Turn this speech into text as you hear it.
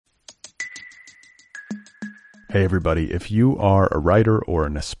Hey everybody, if you are a writer or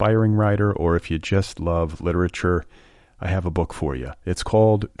an aspiring writer, or if you just love literature, I have a book for you. It's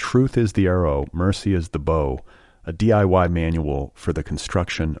called Truth is the Arrow, Mercy is the Bow, a DIY manual for the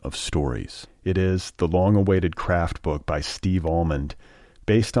construction of stories. It is the long-awaited craft book by Steve Almond,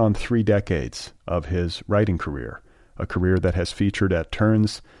 based on 3 decades of his writing career, a career that has featured at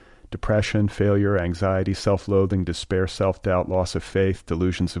turns depression, failure, anxiety, self-loathing, despair, self-doubt, loss of faith,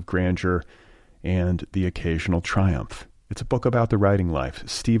 delusions of grandeur, and the occasional triumph. It's a book about the writing life.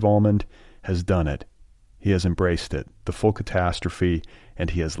 Steve Almond has done it. He has embraced it, the full catastrophe, and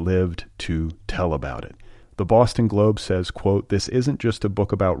he has lived to tell about it. The Boston Globe says, quote, "This isn't just a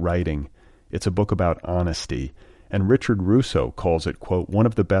book about writing, it's a book about honesty." And Richard Russo calls it, quote, "one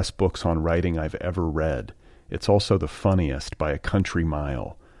of the best books on writing I've ever read. It's also the funniest by a country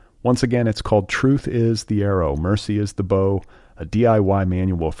mile." Once again, it's called Truth is the Arrow, Mercy is the Bow, a DIY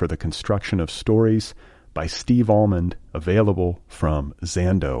manual for the construction of stories by Steve Almond, available from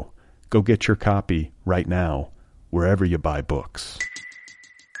Zando. Go get your copy right now, wherever you buy books.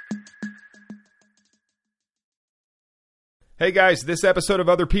 Hey guys, this episode of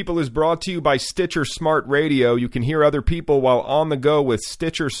Other People is brought to you by Stitcher Smart Radio. You can hear other people while on the go with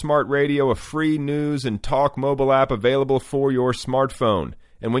Stitcher Smart Radio, a free news and talk mobile app available for your smartphone.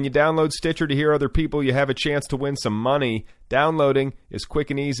 And when you download Stitcher to hear other people, you have a chance to win some money. Downloading is quick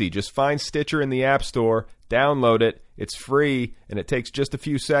and easy. Just find Stitcher in the App Store, download it, it's free, and it takes just a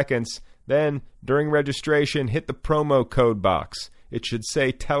few seconds. Then, during registration, hit the promo code box. It should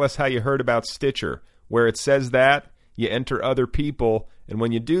say, "Tell us how you heard about Stitcher." Where it says that, you enter Other People, and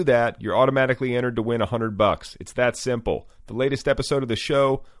when you do that, you're automatically entered to win $100. It's that simple. The latest episode of the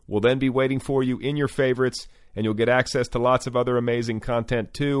show will then be waiting for you in your favorites, and you'll get access to lots of other amazing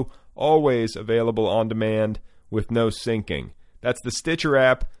content too, always available on demand with no syncing. That's the Stitcher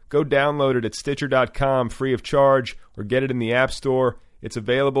app. Go download it at Stitcher.com free of charge, or get it in the App Store. It's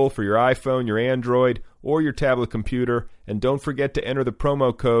available for your iPhone, your Android, or your tablet computer. And don't forget to enter the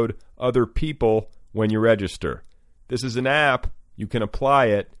promo code OTHERPEOPLE when you register. This is an app. You can apply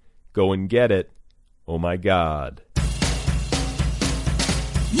it. Go and get it. Oh my God.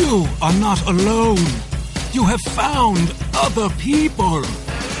 You are not alone. You have found other people.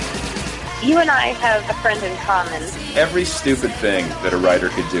 You and I have a friend in common. Every stupid thing that a writer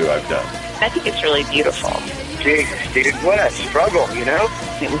could do, I've done. I think it's really beautiful. Jesus, dude, what a struggle, you know?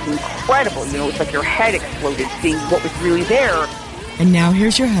 It was incredible. You know, it's like your head exploded seeing what was really there. And now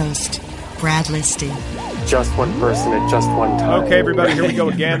here's your host, Brad Listy. Just one person at just one time. Okay, everybody, here we go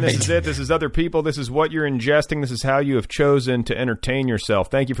again. This is it. This is Other People. This is what you're ingesting. This is how you have chosen to entertain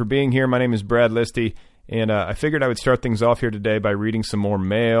yourself. Thank you for being here. My name is Brad Listy, and I figured I would start things off here today by reading some more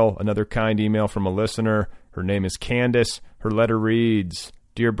mail, another kind email from a listener. Her name is Candace. Her letter reads,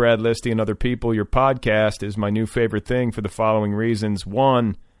 "Dear Brad Listy and Other People, your podcast is my new favorite thing for the following reasons.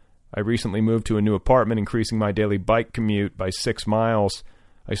 1, I recently moved to a new apartment, increasing my daily bike commute by 6 miles.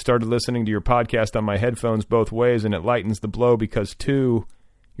 I started listening to your podcast on my headphones both ways, and it lightens the blow because 2,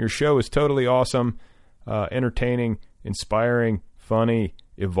 your show is totally awesome, entertaining, inspiring, funny,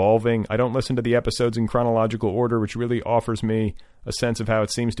 evolving. I don't listen to the episodes in chronological order, which really offers me a sense of how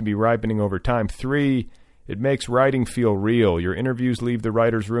it seems to be ripening over time. 3, it makes writing feel real. Your interviews leave the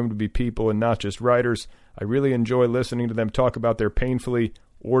writer's room to be people and not just writers. I really enjoy listening to them talk about their painfully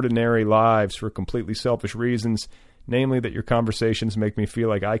ordinary lives for completely selfish reasons, namely that your conversations make me feel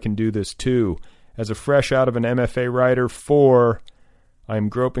like I can do this too. As a fresh out of an MFA writer, 4, I am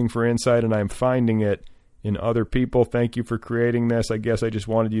groping for insight and I am finding it in Other People. Thank you for creating this. I guess I just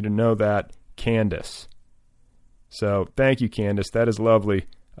wanted you to know that, Candace." So thank you, Candace. That is lovely.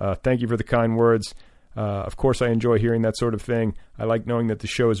 Thank you for the kind words. Of course, I enjoy hearing that sort of thing. I like knowing that the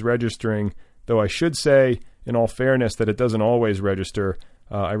show is registering, though I should say, in all fairness, that it doesn't always register.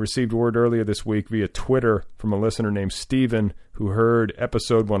 I received word earlier this week via Twitter from a listener named Steven who heard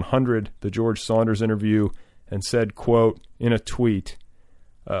episode 100, the George Saunders interview, and said, quote, in a tweet,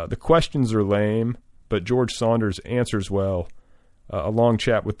 "The questions are lame, but George Saunders answers well. A long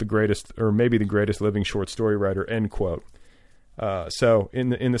chat with the greatest, or maybe the greatest living short story writer," end quote. So in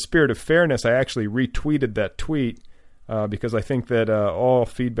the spirit of fairness, I actually retweeted that tweet because I think that all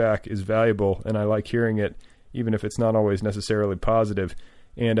feedback is valuable, and I like hearing it, even if it's not always necessarily positive.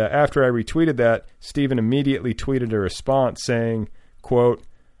 And after I retweeted that, Stephen immediately tweeted a response saying, quote,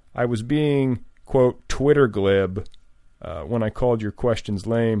 "I was being, quote, Twitter glib when I called your questions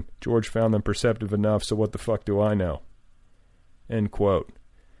lame. George found them perceptive enough, so what the fuck do I know?" End quote.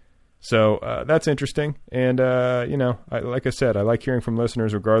 So that's interesting. And, like I said, I like hearing from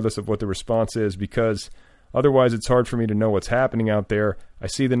listeners regardless of what the response is, because otherwise it's hard for me to know what's happening out there. I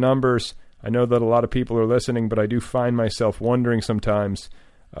see the numbers. I know that a lot of people are listening, but I do find myself wondering sometimes,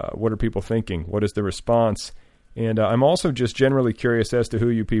 what are people thinking? What is the response? And I'm also just generally curious as to who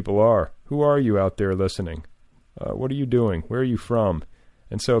you people are. Who are you out there listening? What are you doing? Where are you from?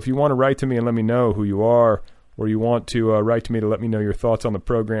 And so if you want to write to me and let me know who you are, or you want to write to me to let me know your thoughts on the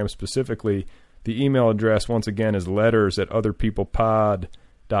program specifically, the email address, once again, is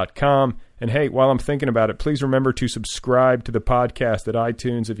letters@otherpeoplepod.com. And hey, while I'm thinking about it, please remember to subscribe to the podcast at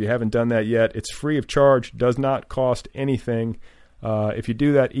iTunes if you haven't done that yet. It's free of charge, does not cost anything. If you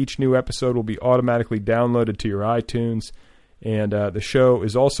do that, each new episode will be automatically downloaded to your iTunes. And the show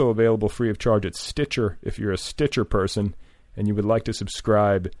is also available free of charge at Stitcher if you're a Stitcher person and you would like to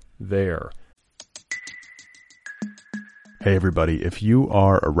subscribe there. Hey everybody, if you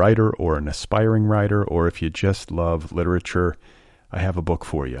are a writer or an aspiring writer, or if you just love literature, I have a book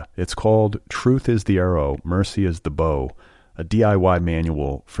for you. It's called Truth is the Arrow, Mercy is the Bow, a DIY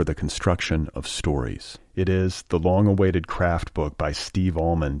manual for the construction of stories. It is the long-awaited craft book by Steve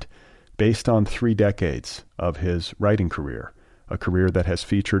Almond, based on 3 decades of his writing career, a career that has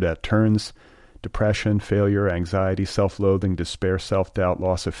featured at turns depression, failure, anxiety, self-loathing, despair, self-doubt,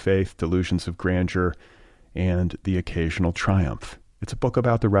 loss of faith, delusions of grandeur, and the occasional triumph. It's a book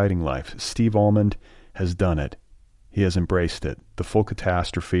about the writing life. Steve Almond has done it. He has embraced it, the full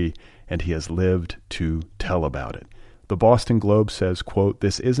catastrophe, and he has lived to tell about it. The Boston Globe says, quote,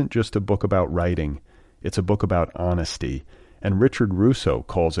 "This isn't just a book about writing, it's a book about honesty." And Richard Russo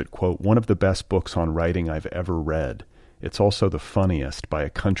calls it, quote, "one of the best books on writing I've ever read. It's also the funniest by a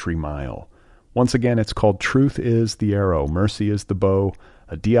country mile." Once again, it's called Truth is the Arrow, Mercy is the Bow,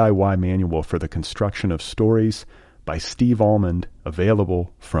 a DIY manual for the construction of stories by Steve Almond,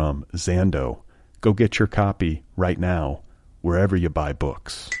 available from Zando. Go get your copy right now, wherever you buy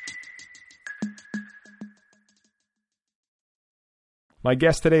books. My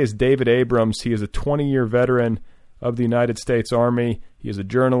guest today is David Abrams. He is a 20-year veteran of the United States Army. He is a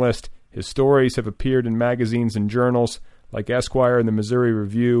journalist. His stories have appeared in magazines and journals like Esquire and the Missouri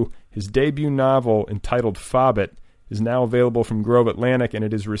Review. His debut novel, entitled Fobbit, is now available from Grove Atlantic, and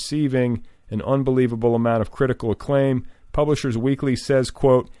it is receiving an unbelievable amount of critical acclaim. Publishers Weekly says,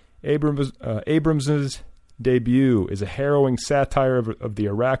 quote, Abrams's debut is a harrowing satire of the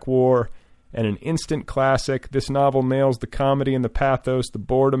Iraq War and an instant classic. This novel nails the comedy and the pathos, the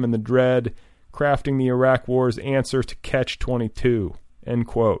boredom and the dread, crafting the Iraq War's answer to Catch-22, end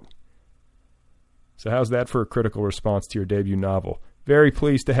quote. So how's that for a critical response to your debut novel? Very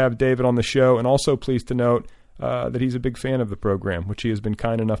pleased to have David on the show, and also pleased to note that he's a big fan of the program, which he has been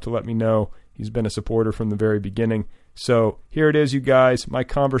kind enough to let me know. He's been a supporter from the very beginning. So here it is, you guys, my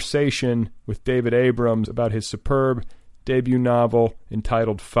conversation with David Abrams about his superb debut novel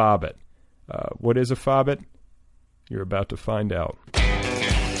entitled Fobbit. What is a Fobbit? You're about to find out.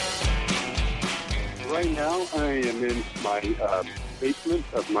 Right now, I am in my basement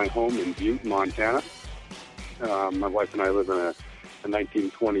of my home in Butte, Montana. My wife and I live in a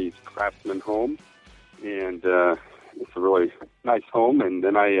 1920s craftsman home, and it's a really nice home. And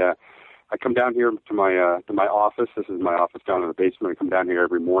then I come down here to my office. This is my office down in the basement. I come down here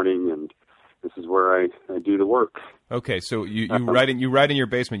every morning, and this is where I do the work. Okay, so you write in your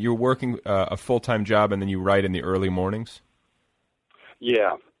basement. You're working a full-time job, and then you write in the early mornings?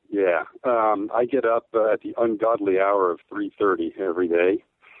 Yeah. I get up at the ungodly hour of 3:30 every day,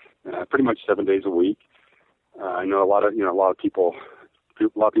 pretty much 7 days a week. I know a lot of people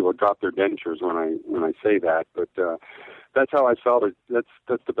drop their dentures when I say that, but that's how I felt. That's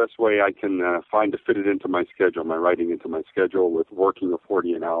the best way I can find to fit it into my schedule, my writing into my schedule, with working a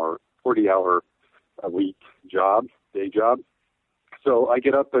 40-hour a week day job. So I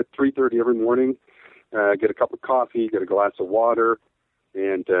get up at 3:30 every morning, get a cup of coffee, get a glass of water,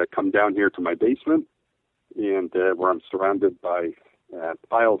 and come down here to my basement, and where I'm surrounded by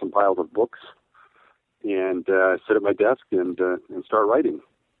piles and piles of books, and sit at my desk and start writing.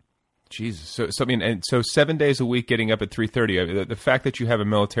 Jesus. So 7 days a week, getting up at 3:30. The fact that you have a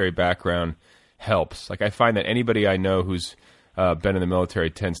military background helps. Like, I find that anybody I know who's been in the military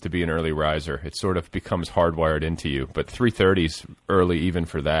tends to be an early riser. It sort of becomes hardwired into you. But 3:30 is early even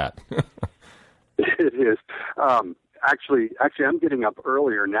for that. It is. Actually, I'm getting up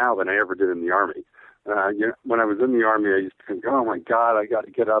earlier now than I ever did in the Army. When I was in the Army, I used to think, oh my God, I got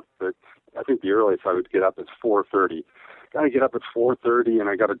to get up. But I think the earliest I would get up is 4:30. Got to get up at 4:30, and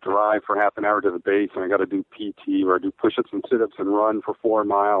I got to drive for half an hour to the base, and I got to do PT, or I do push-ups and sit-ups and run for 4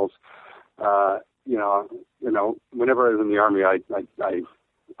 miles. Whenever I was in the Army,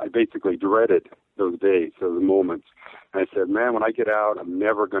 I basically dreaded those days, those moments. And I said, man, when I get out, I'm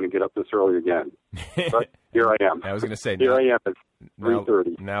never going to get up this early again. But here I am. I was going to say, here I am at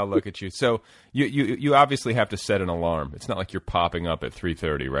 3:30. Now look at you. So you obviously have to set an alarm. It's not like you're popping up at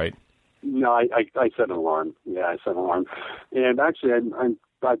 3:30, right? No, I set an alarm. Yeah, I set an alarm. And actually,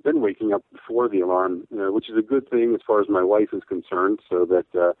 I've been waking up before the alarm, which is a good thing as far as my wife is concerned, so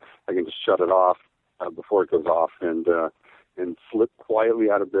that I can just shut it off before it goes off and slip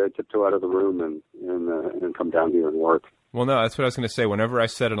quietly out of bed, tiptoe out of the room, and come down here and work. Well, no, that's what I was going to say. Whenever I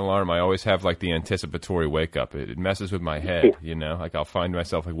set an alarm, I always have like the anticipatory wake up. It messes with my head, Like I'll find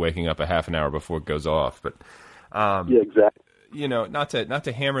myself like waking up a half an hour before it goes off. But yeah, exactly. Not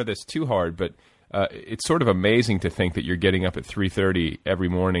to hammer this too hard, but it's sort of amazing to think that you're getting up at 3:30 every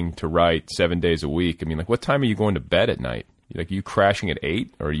morning to write 7 days a week. I mean, like, what time are you going to bed at night? Like, are you crashing at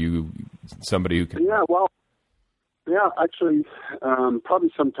 8, or are you somebody who can? Yeah, actually,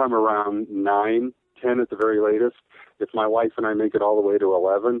 probably sometime around 9, 10 at the very latest. If my wife and I make it all the way to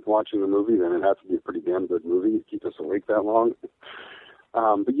 11 watching the movie, then it has to be a pretty damn good movie to keep us awake that long.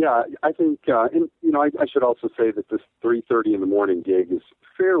 But yeah, I think, I should also say that this 3:30 in the morning gig is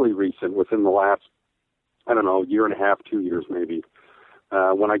fairly recent, within the last, year and a half, 2 years maybe,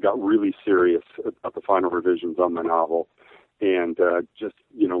 when I got really serious about the final revisions on my novel and just,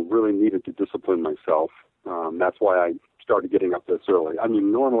 really needed to discipline myself. That's why I started getting up this early. I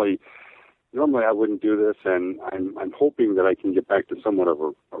mean, normally I wouldn't do this, and I'm hoping that I can get back to somewhat of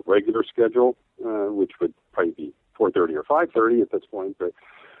a regular schedule, which would probably be 4:30 or 5:30 at this point. But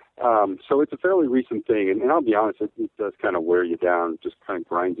so it's a fairly recent thing, and I'll be honest, it does kind of wear you down, just kind of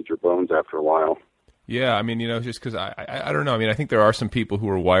grinds at your bones after a while. Yeah, I mean, just because I don't know. I mean, I think there are some people who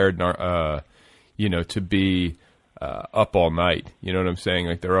are wired, to be up all night. You know what I'm saying?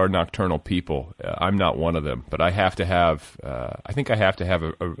 Like, there are nocturnal people. I'm not one of them, but I have to have. I think I have to have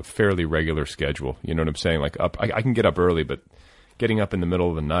a fairly regular schedule. You know what I'm saying? Like, I can get up early, but getting up in the middle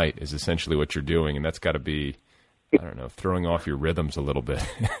of the night is essentially what you're doing, and that's got to be, I don't know, throwing off your rhythms a little bit.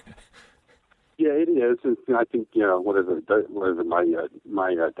 Yeah, it is. I think, what is it?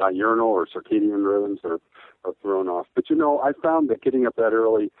 My diurnal or circadian rhythms are thrown off. But I found that getting up that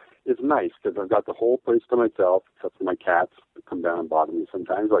early is nice because I've got the whole place to myself, except for my cats that come down and bother me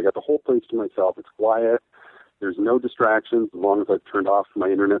sometimes. I got the whole place to myself. It's quiet. There's no distractions as long as I've turned off my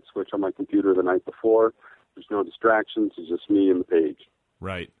internet switch on my computer the night before. There's no distractions. It's just me and the page.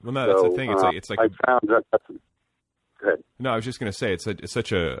 Right. Well, no, that's the thing. It's like I found that. Go ahead. No, I was just going to say it's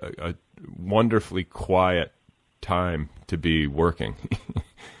such a wonderfully quiet time to be working.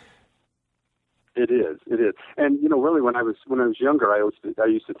 It is. And really, when I was younger, I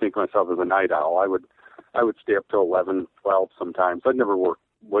used to think of myself as a night owl. I would stay up till 11, 12 sometimes. I'd never work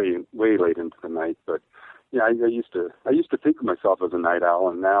way late into the night, but yeah, I used to think of myself as a night owl,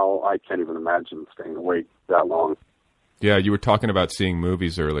 and now I can't even imagine staying awake that long. Yeah, you were talking about seeing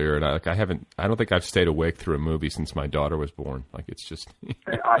movies earlier, and I don't think I've stayed awake through a movie since my daughter was born. Like, it's just,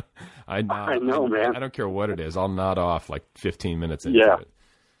 I know, man. I don't care what it is. I'll nod off like 15 minutes into it.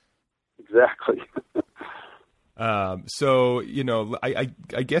 Exactly. So,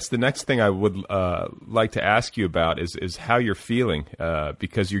 I guess the next thing I would like to ask you about is how you're feeling,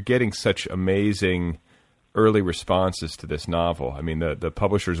 because you're getting such amazing early responses to this novel. I mean, the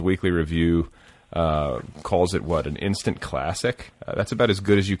Publisher's Weekly Review calls it, an instant classic? That's about as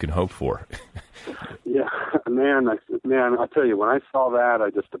good as you can hope for. Yeah, man, I tell you, when I saw that, I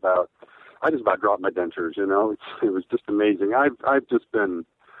just about dropped my dentures. It was just amazing. I've just been,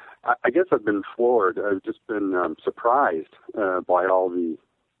 I guess I've been floored. I've just been surprised by all the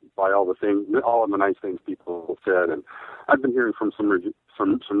things, all of the nice things people have said, and I've been hearing from some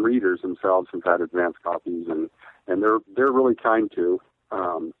readers themselves who've had advanced copies, and they're really kind too.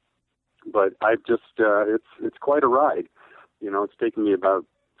 But I've just it's quite a ride. It's taken me about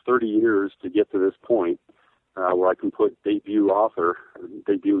 30 years to get to this point where I can put debut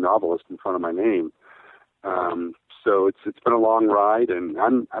novelist in front of my name. So it's been a long ride, and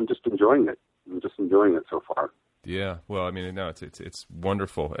I'm just enjoying it. I'm just enjoying it so far. Yeah, well, I mean, no, it's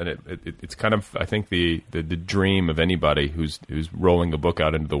wonderful, and it's kind of, I think, the dream of anybody who's rolling a book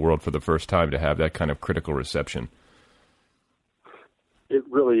out into the world for the first time, to have that kind of critical reception. It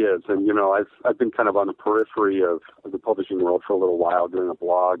really is, and I've been kind of on the periphery of the publishing world for a little while, doing a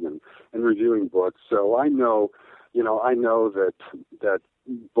blog and reviewing books. So I know that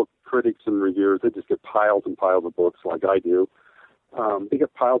book critics and reviewers, they just get piles and piles of books like I do. They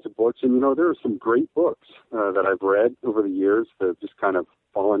get piles of books, and there are some great books that I've read over the years that have just kind of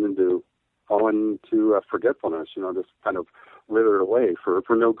fallen into forgetfulness. Just kind of withered away for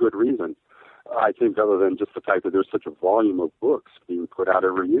no good reason. I think, other than just the fact that there's such a volume of books being put out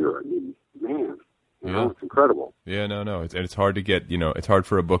every year. I mean, man, You know, it's incredible. Yeah, no. It's hard to get, it's hard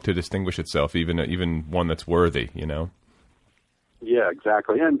for a book to distinguish itself, even one that's worthy, Yeah,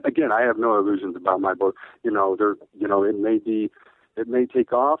 exactly. And again, I have no illusions about my book. It may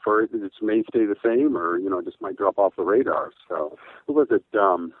take off, or it may stay the same, or it just might drop off the radar. So, who was it?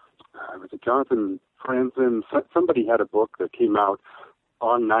 Was it Jonathan Franzen? Somebody had a book that came out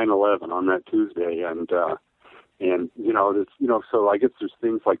on 9/11 on that Tuesday, and so I guess there's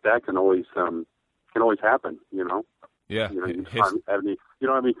things like that can always happen. Yeah. You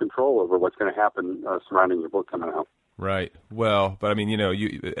don't have any control over what's going to happen surrounding your book coming out. Right. Well, but I mean,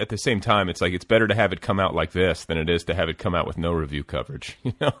 you at the same time, it's like it's better to have it come out like this than it is to have it come out with no review coverage.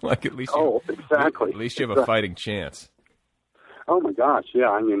 Like at least exactly. At least you have a fighting chance. Oh my gosh, yeah.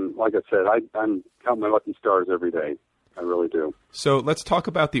 I mean, like I said, I'm counting my lucky stars every day. I really do. So let's talk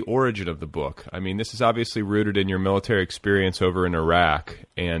about the origin of the book. I mean, this is obviously rooted in your military experience over in Iraq,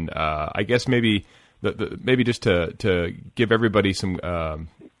 and I guess maybe maybe just to give everybody some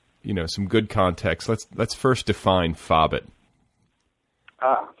some good context. Let's first define FOBIT.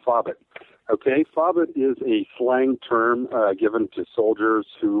 FOBIT. Okay, FOBIT is a slang term given to soldiers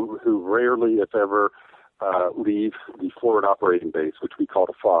who rarely, if ever, leave the forward operating base, which we call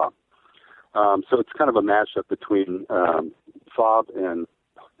a FOB. So it's kind of a mashup between FOB and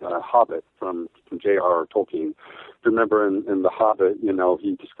Hobbit from J.R.R. Tolkien. Remember in The Hobbit,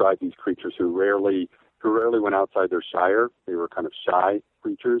 he described these creatures who rarely went outside their shire. They were kind of shy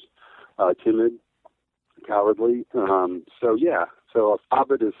creatures, timid, cowardly. So a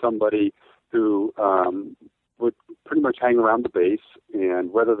FOBIT is somebody who would pretty much hang around the base,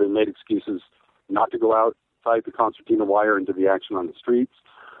 and whether they made excuses not to go outside the concertina wire into the action on the streets,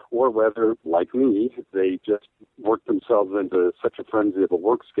 or whether, like me, they just worked themselves into such a frenzy of a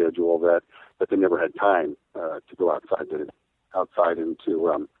work schedule that they never had time to go outside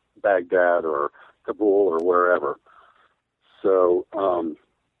into Baghdad or Kabul or wherever. So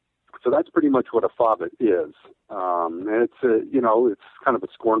that's pretty much what a FOBIT is. And it's kind of a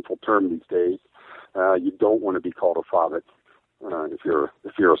scornful term these days. You don't want to be called a FOBIT if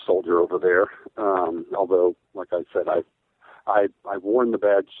you're a soldier over there. Although, like I said, I've worn the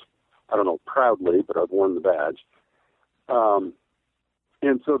badge. I don't know proudly, but I've worn the badge.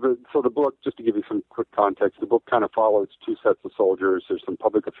 And so the book, just to give you some quick context, the book kind of follows two sets of soldiers. There's some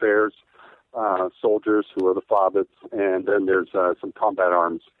public affairs soldiers who are the FOBITs, and then there's some combat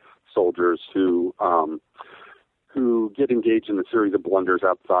arms soldiers who get engaged in a series of blunders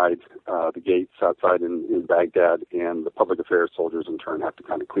outside the gates outside in Baghdad, and the public affairs soldiers in turn have to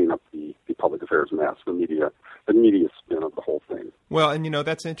kind of clean up the public affairs mess, the media spin of the whole thing. Well, and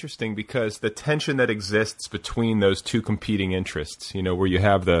that's interesting because the tension that exists between those two competing interests, where you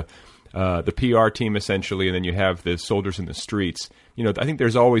have the PR team essentially, and then you have the soldiers in the streets. I think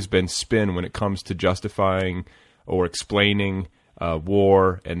there's always been spin when it comes to justifying or explaining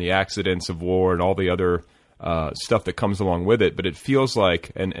war and the accidents of war and all the other stuff that comes along with it. But it feels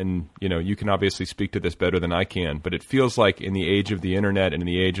like, and you can obviously speak to this better than I can, but it feels like in the age of the internet and in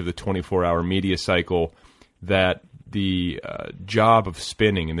the age of the 24-hour media cycle that the job of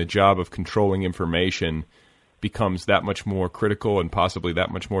spinning and the job of controlling information becomes that much more critical and possibly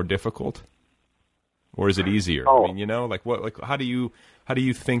that much more difficult? Or is it easier? Oh. I mean, how do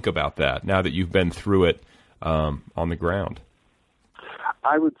you think about that now that you've been through it on the ground?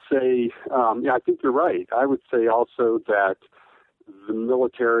 I would say, I think you're right. I would say also that the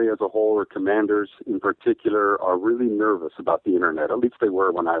military as a whole, or commanders in particular, are really nervous about the internet. At least they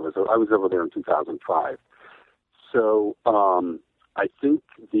were when I was over there in 2005. So I think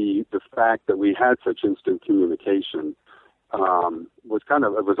the fact that we had such instant communication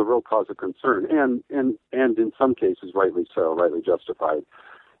was a real cause of concern, and in some cases rightly so, rightly justified.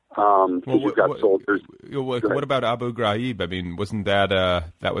 You've got soldiers. What about Abu Ghraib? I mean, wasn't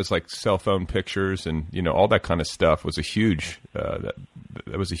that was like cell phone pictures and all that kind of stuff was a huge that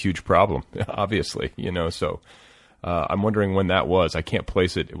was a huge problem, obviously. So I'm wondering when that was. I can't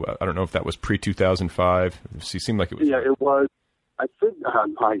place it. I don't know if that was pre-2005. It seemed like it was. Yeah, it was. I think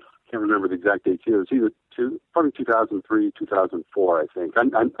I can't remember the exact date. It was either probably 2003, 2004. I think.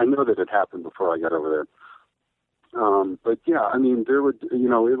 I know that it happened before I got over there. But yeah, I mean, there's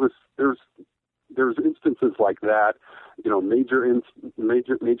instances like that, major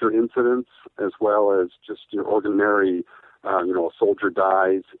incidents, as well as just your ordinary, a soldier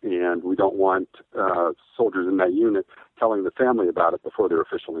dies, and we don't want soldiers in that unit telling the family about it before they're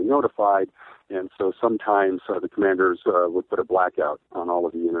officially notified. And so sometimes the commanders would put a blackout on all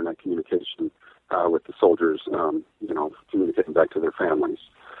of the internet communication with the soldiers, communicating back to their families.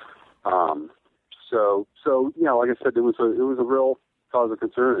 So like I said, it was a real cause of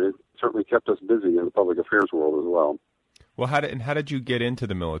concern. It certainly kept us busy in the public affairs world as well. Well, how did you get into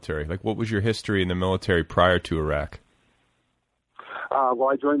the military? Like, what was your history in the military prior to Iraq? Well,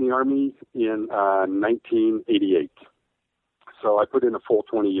 I joined the Army in 1988. So I put in a full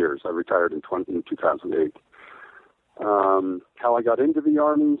 20 years. I retired in 2008. How I got into the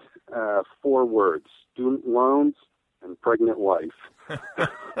Army, 4 words: student loans and pregnant wife. I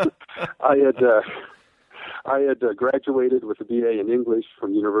had graduated with a BA in English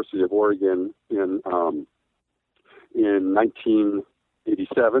from the University of Oregon in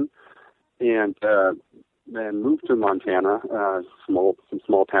 1987, and moved to Montana, some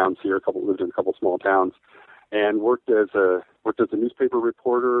small towns here. Lived in a couple small towns, and worked as a newspaper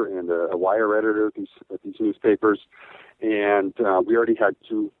reporter and a wire editor at these newspapers. And we already had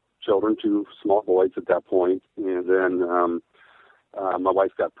 2 children, 2 small boys at that point. And then my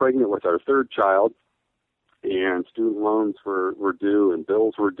wife got pregnant with our 3rd child, and student loans were due and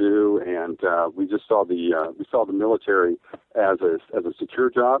bills were due, and we just saw the military as a secure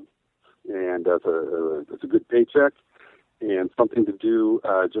job and as a good paycheck and something to do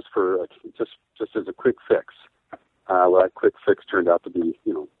just as a quick fix. Well, that quick fix turned out to be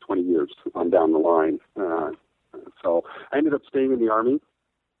 20 years on down the line. So I ended up staying in the Army,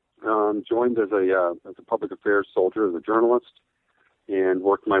 joined as a public affairs soldier, as a journalist, and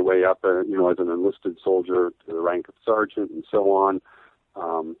worked my way up, as an enlisted soldier to the rank of sergeant and so on.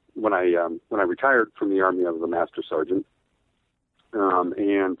 When I retired from the Army, I was a master sergeant,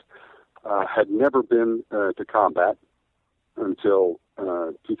 and had never been to combat until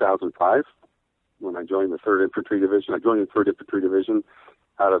 2005, when I joined the 3rd Infantry Division. I joined the 3rd Infantry Division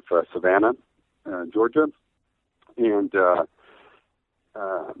out of Savannah, Georgia, and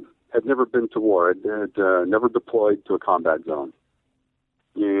had never been to war. Had never deployed to a combat zone.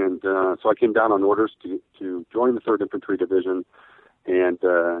 And so I came down on orders to join the 3rd Infantry Division, and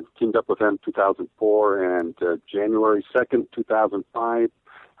teamed up with them in 2004. And January 2nd, 2005,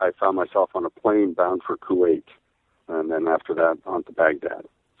 I found myself on a plane bound for Kuwait, and then after that on to Baghdad.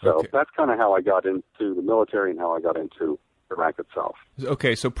 So that's kind of how I got into the military and how I got into Iraq itself.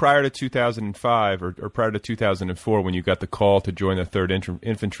 Okay, so prior to 2005 or prior to 2004, when you got the call to join the 3rd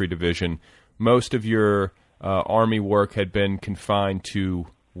Infantry Division, most of your Army work had been confined to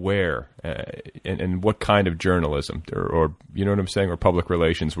where and what kind of journalism, or you know what I'm saying, or public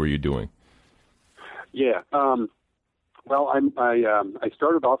relations were you doing? Yeah, well, I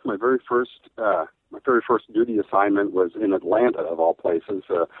started off my very first duty assignment was in Atlanta, of all places,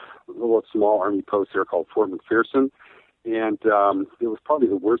 a little small Army post here called Fort McPherson, and it was probably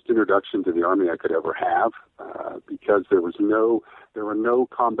the worst introduction to the Army I could ever have, because there were no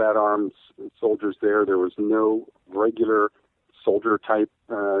combat arms soldiers there. There was no regular soldier type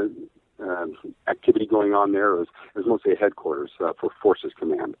activity going on there. It was mostly a headquarters for Forces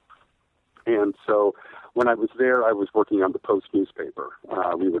Command. And so when I was there, I was working on the Post newspaper.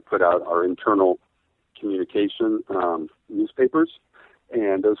 We would put out our internal communication newspapers,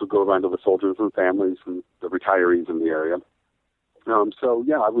 and those would go around to the soldiers and families and the retirees in the area. So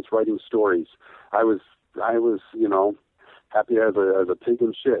yeah, I was writing stories. I was happy as a pig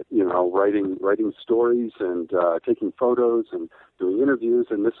in shit, writing stories and taking photos and doing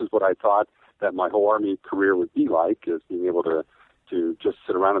interviews. And this is what I thought that my whole Army career would be like, is being able to just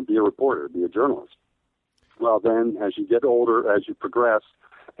sit around and be a reporter, be a journalist. Well, then as you get older, as you progress,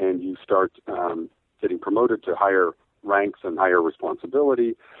 and you start getting promoted to higher ranks and higher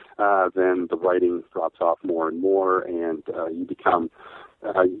responsibility, then the writing drops off more and more, and you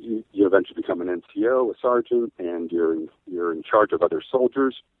eventually become an NCO, a sergeant, and you're in charge of other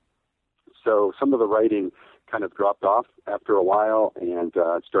soldiers. So some of the writing kind of dropped off after a while, and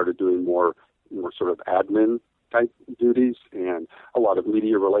started doing more sort of admin type duties, and a lot of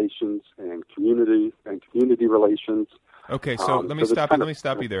media relations and community relations. Okay, so let me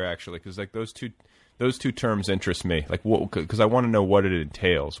stop you there, actually, because like those two terms interest me. Like, because I want to know what it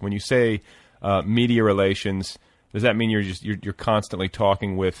entails. When you say media relations, does that mean you're constantly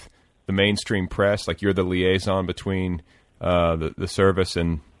talking with the mainstream press? Like you're the liaison between the service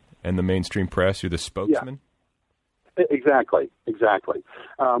and the mainstream press? You're the spokesman? Yeah. Exactly.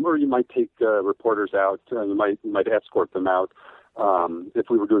 Or you might take reporters out. You might escort them out. If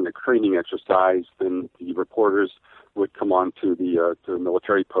we were doing a training exercise, then the reporters would come on to the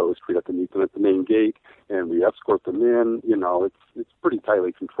military post. We'd have to meet them at the main gate, and we escort them in. It's pretty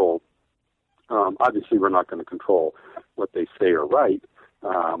tightly controlled. Obviously, we're not going to control what they say or write,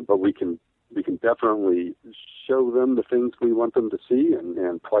 but we can definitely show them the things we want them to see,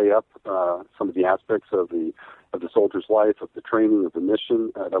 and play up some of the aspects of the soldier's life, of the training, of the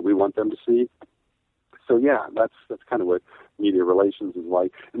mission that we want them to see. So yeah, that's kind of what media relations is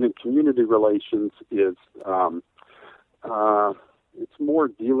like. And then community relations is it's more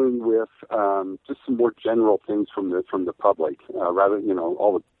dealing with just some more general things from the public, rather,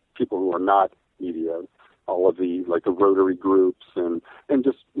 all the people who are not media, all of the Rotary groups and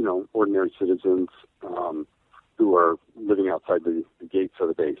just ordinary citizens who are living outside the gates of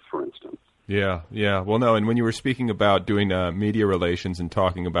the base, for instance. Yeah. Well, no, and when you were speaking about doing media relations and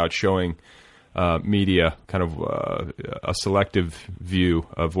talking about showing media kind of a selective view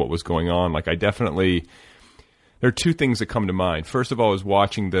of what was going on, I definitely... There are two things that come to mind. First of all is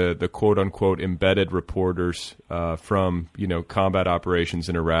watching the quote-unquote embedded reporters from, combat operations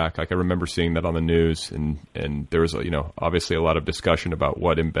in Iraq. I remember seeing that on the news, and there was, obviously a lot of discussion about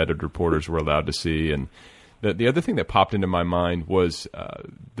what embedded reporters were allowed to see. And the other thing that popped into my mind was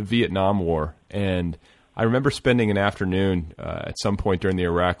the Vietnam War. And I remember spending an afternoon at some point during the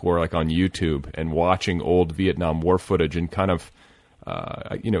Iraq War, on YouTube, and watching old Vietnam War footage, and kind of,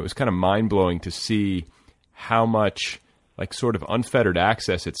 it was kind of mind-blowing to see how much sort of unfettered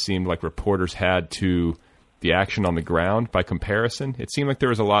access it seemed like reporters had to the action on the ground by comparison. It seemed like there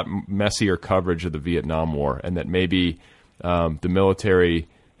was a lot messier coverage of the Vietnam War, and that maybe the military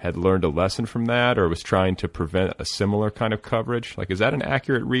had learned a lesson from that, or was trying to prevent a similar kind of coverage. Is that an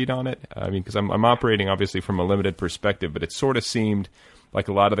accurate read on it? I mean, because I'm operating obviously from a limited perspective, but it sort of seemed like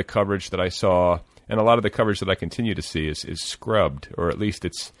a lot of the coverage that I saw, and a lot of the coverage that I continue to see is scrubbed, or at least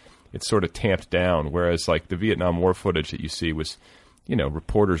it's sort of tamped down, whereas the Vietnam War footage that you see was,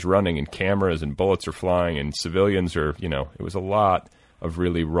 reporters running and cameras and bullets are flying and civilians are, it was a lot of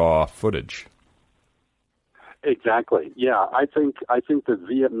really raw footage. Exactly. Yeah, I think that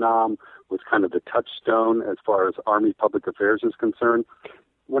Vietnam was kind of the touchstone as far as Army public affairs is concerned.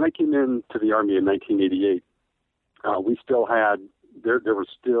 When I came into the Army in 1988, we still had there were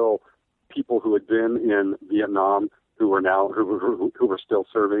still people who had been in Vietnam who were still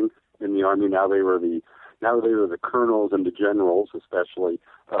serving in the Army. Now they were the colonels and the generals, especially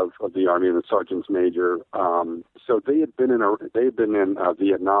of the Army, and the sergeants major. So they had been in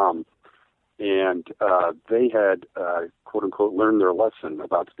Vietnam, and they had quote unquote learned their lesson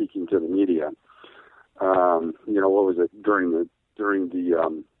about speaking to the media. What was it during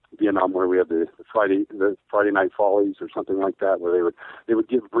the Vietnam War? We had the Friday Night Follies or something like that, where they would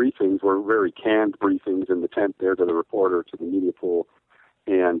give briefings, were very canned briefings in the tent there to the reporter, to the media pool,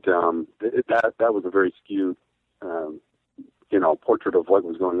 and that was a very skewed portrait of what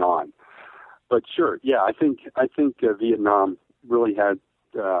was going on. But sure, yeah, I think Vietnam really had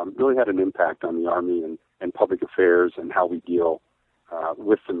an impact on the Army and public affairs and how we deal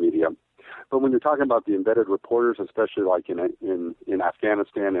with the media. But when you're talking about the embedded reporters, especially in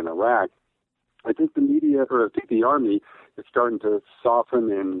Afghanistan and Iraq, I think the media, or I think the Army, is starting to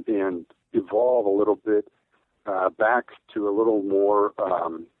soften and evolve a little bit back to a little more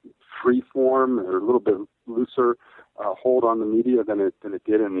free form, or a little bit looser hold on the media than it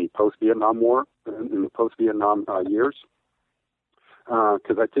did in the post-Vietnam War, in the post-Vietnam years.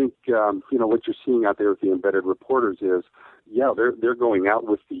 Because I think what you're seeing out there with the embedded reporters is, they're going out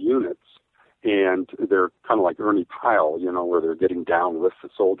with the units, and they're kind of like Ernie Pyle, where they're getting down with the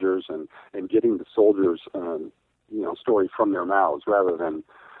soldiers and getting the soldiers, story from their mouths rather than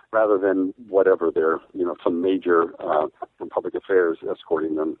whatever their, some major from public affairs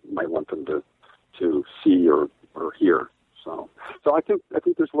escorting them might want them to see or hear. So I think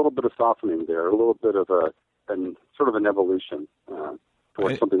there's a little bit of softening there, a little bit of an evolution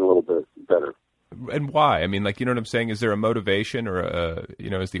towards something a little bit better. And why? I mean, you know what I'm saying? Is there a motivation, or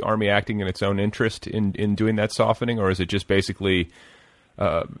is the Army acting in its own interest in doing that softening, or is it just basically,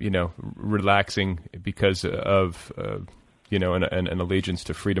 relaxing because of, an allegiance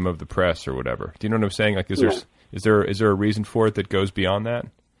to freedom of the press or whatever? Do you know what I'm saying? Is there a reason for it that goes beyond that?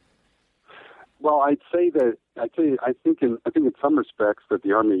 Well, I think in some respects that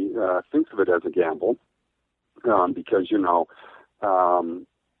the Army thinks of it as a gamble, because you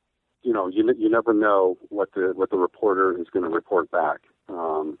never know what the reporter is going to report back,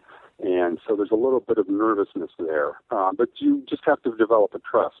 and so there's a little bit of nervousness there. But you just have to develop a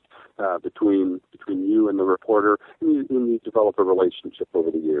trust between you and the reporter, and you develop a relationship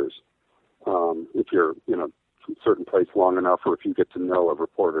over the years. If you're from a certain place long enough, or if you get to know a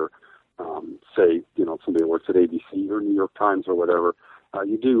reporter, say somebody that works at ABC or New York Times or whatever,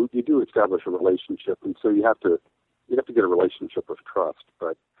 you do establish a relationship, and so you have to get a relationship of trust.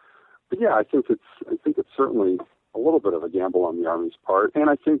 But yeah, I think it's certainly a little bit of a gamble on the Army's part. And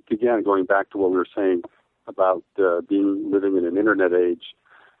I think, again, going back to what we were saying about living in an internet age,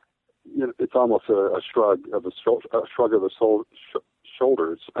 it's almost a shrug of the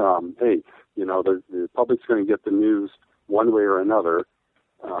shoulders. Hey, the public's going to get the news one way or another.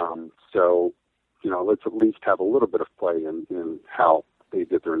 So, let's at least have a little bit of play in how they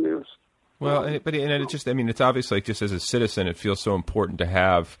did their news. Well, it's obviously, like, just as a citizen, it feels so important to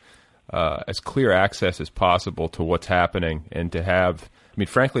have as clear access as possible to what's happening, and to have,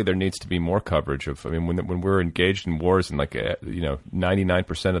 frankly, there needs to be more coverage of, when we're engaged in wars and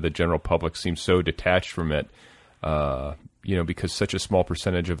 99% of the general public seems so detached from it, because such a small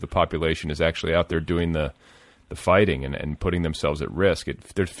percentage of the population is actually out there doing the fighting and putting themselves at risk.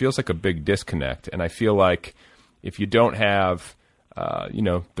 There feels like a big disconnect, and I feel like if you don't have,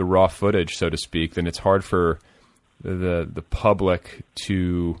 the raw footage, so to speak, then it's hard for the public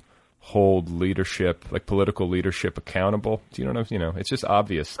to hold leadership, like political leadership, accountable. Do you know what I'm? It's just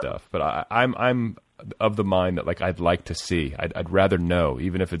obvious stuff. But I'm of the mind that, like, I'd like to see. I'd rather know,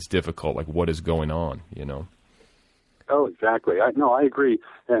 even if it's difficult, like, what is going on. Oh, exactly. I agree.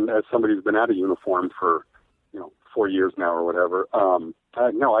 And as somebody who's been out of uniform for 4 years now or whatever, I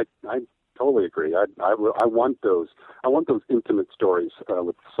totally agree. I want those. I want those intimate stories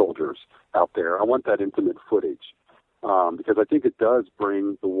with soldiers out there. I want that intimate footage. Because I think it does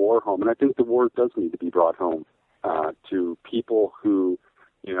bring the war home, and I think the war does need to be brought home to people who,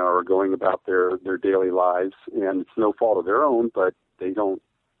 are going about their daily lives, and it's no fault of their own, but they don't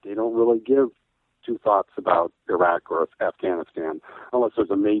really give two thoughts about Iraq or Afghanistan unless there's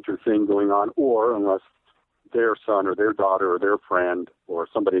a major thing going on, or unless their son or their daughter or their friend or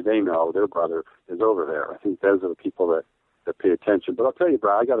somebody they know, their brother, is over there. I think those are the people that pay attention. But I'll tell you,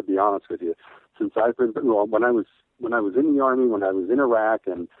 Brad, I got to be honest with you. Since I've been, when I was in the Army, when I was in Iraq,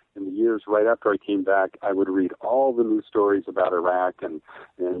 and in the years right after I came back, I would read all the news stories about Iraq, and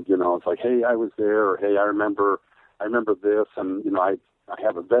it's like, hey, I was there, or hey, I remember this, and I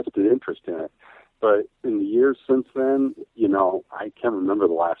have a vested interest in it. But in the years since then, I can't remember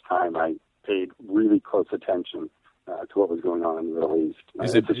the last time I paid really close attention to what was going on in the Middle East.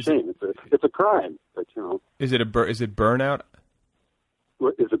 It's a shame. It's a crime, but Is it burnout?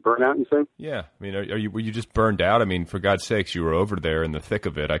 Is it burnout, you say? Yeah. Were you just burned out? For God's sakes, you were over there in the thick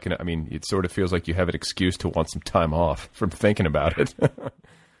of it. It sort of feels like you have an excuse to want some time off from thinking about it.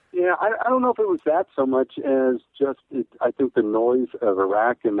 Yeah, I don't know if it was that so much as just, I think the noise of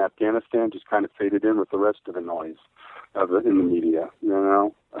Iraq and Afghanistan just kind of faded in with the rest of the noise in the media,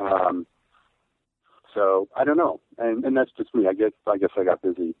 So I don't know, and that's just me. I guess I got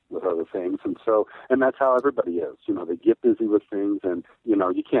busy with other things, and that's how everybody is. They get busy with things, and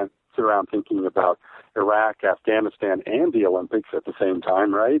you can't sit around thinking about Iraq, Afghanistan, and the Olympics at the same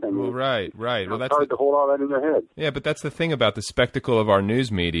time, right? Right. Well, that's hard to hold all that in their head. Yeah, but that's the thing about the spectacle of our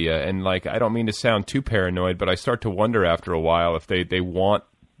news media, and I don't mean to sound too paranoid, but I start to wonder after a while if they want,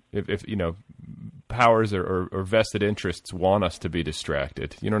 if powers or vested interests want us to be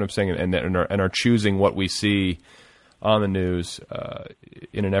distracted. You know what I'm saying? And are choosing what we see on the news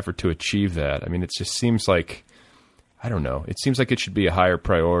in an effort to achieve that. It just seems like, I don't know. It seems like it should be a higher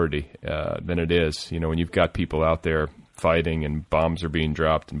priority than it is. When you've got people out there fighting and bombs are being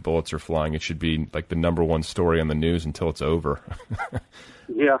dropped and bullets are flying, it should be like the number one story on the news until it's over.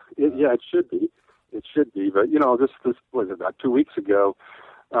 Yeah, it should be. It should be. But this was about 2 weeks ago.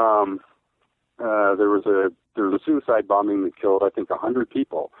 There was a suicide bombing that killed, I think, 100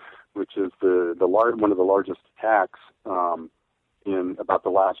 people, which is one of the largest attacks in about the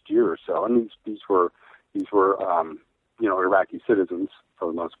last year or so. And these were Iraqi citizens for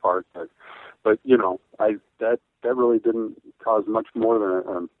the most part, but that really didn't cause much more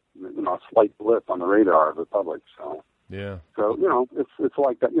than a slight blip on the radar of the public. So yeah. So it's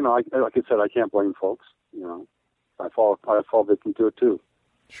like that. Like I said, I can't blame folks. I fall victim to it too.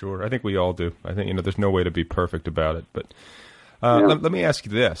 Sure, I think we all do. I think there's no way to be perfect about it. But let me ask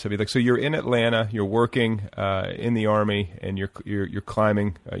you this: so you're in Atlanta, you're working in the Army, and you're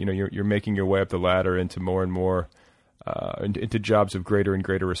climbing. You're making your way up the ladder into more and more into jobs of greater and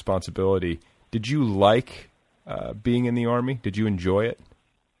greater responsibility. Did you like being in the Army? Did you enjoy it?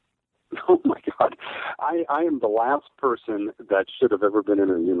 Oh my God, I am the last person that should have ever been in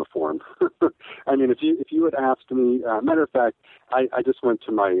a uniform. If you had asked me, matter of fact, I just went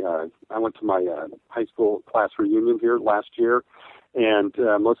to my high school class reunion here last year, and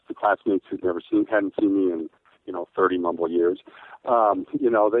most of the classmates hadn't seen me in 30 mumble years. They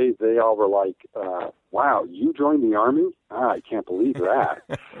all were like, "Wow, you joined the Army? I can't believe that."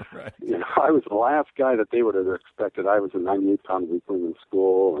 Right. I was the last guy that they would have expected. I was a 98-pound weakling in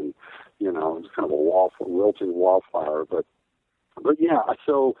school, and it was kind of a wilting wallflower. But yeah,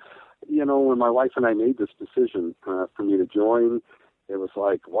 so when my wife and I made this decision for me to join, it was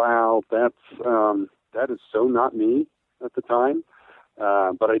like, wow, that is so not me at the time.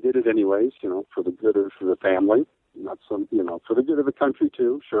 But I did it anyways, for the good of the family. not some, for the good of the country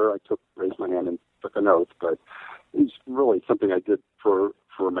too. Sure, I raised my hand and took an oath, but it's really something I did for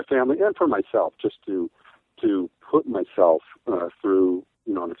my family and for myself, just to put myself through,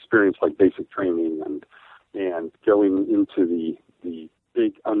 an experience like basic training and going into the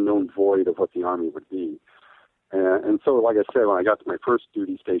big unknown void of what the Army would be. And so, like I said, when I got to my first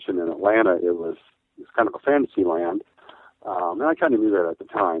duty station in Atlanta, it was kind of a fantasy land, and I kind of knew that at the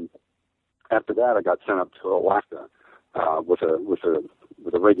time. After that, I got sent up to Alaska with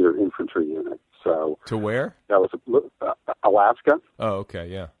a regular infantry unit. So to where? That was Alaska. Oh, okay,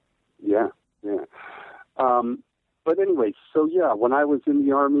 yeah. Yeah. But anyway, so yeah, when I was in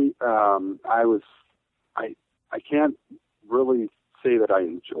the Army, I can't really say that I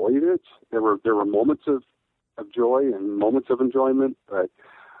enjoyed it. There were moments of joy and moments of enjoyment, but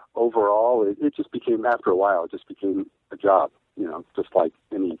overall, it just became, after a while, it just became a job, just like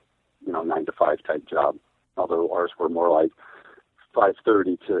any, 9-to-5 type job. Although ours were more like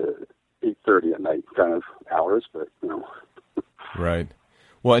 5:30 to 8:30 at night kind of hours, but Right.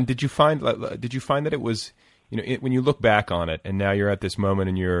 Well, and did you find that it was, when you look back on it, and now you're at this moment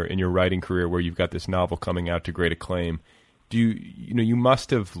in your writing career where you've got this novel coming out to great acclaim, you must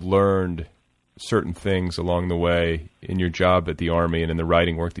have learned certain things along the way in your job at the Army and in the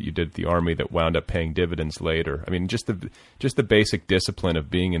writing work that you did at the Army that wound up paying dividends later. I mean, just the basic discipline of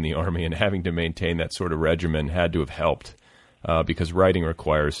being in the Army and having to maintain that sort of regimen had to have helped, because writing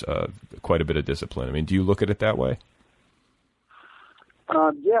requires quite a bit of discipline. I mean, do you look at it that way?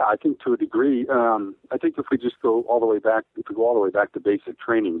 Yeah, I think to a degree. I think if we go all the way back to basic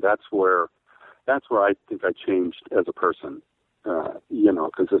training, that's where I think I changed as a person.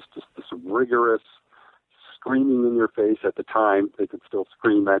 Because it's just this rigorous screaming in your face at the time. They could still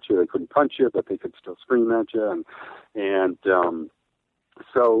scream at you. They couldn't punch you, but they could still scream at you. And it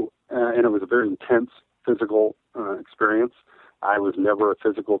was a very intense physical experience. I was never a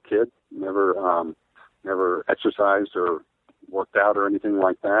physical kid, never exercised or worked out or anything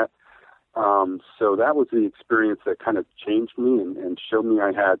like that. So that was the experience that kind of changed me and showed me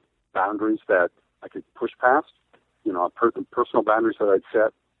I had boundaries that I could push past. Personal boundaries that I'd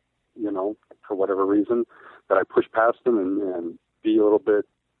set, for whatever reason, that I push past them and be a little bit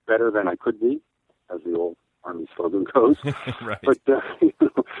better than I could be, as the old Army slogan goes. Right. But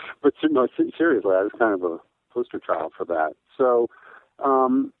seriously, I was kind of a poster child for that. So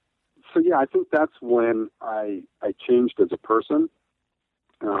yeah, I think that's when I changed as a person,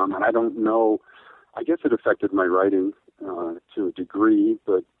 and I don't know. I guess it affected my writing to a degree,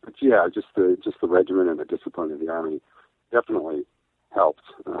 but yeah, just the regimen and the discipline of the Army definitely helped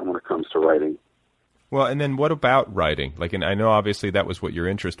when it comes to writing. Well, and then what about writing? Like, and I know obviously that was what your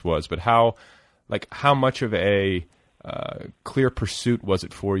interest was, but how much of a clear pursuit was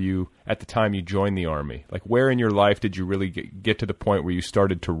it for you at the time you joined the Army? Like, where in your life did you really get to the point where you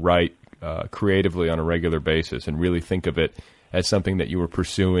started to write creatively on a regular basis and really think of it as something that you were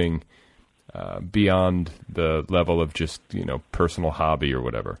pursuing beyond the level of just, personal hobby or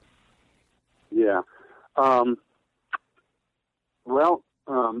whatever? Yeah.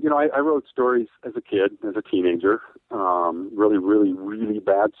 I wrote stories as a kid, as a teenager, really, really, really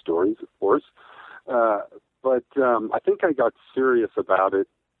bad stories, of course. But I think I got serious about it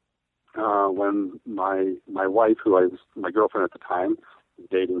when my wife, who I was my girlfriend at the time,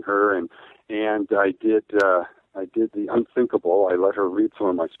 dating her, and I did the unthinkable. I let her read some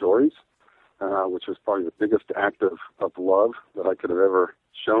of my stories, which was probably the biggest act of love that I could have ever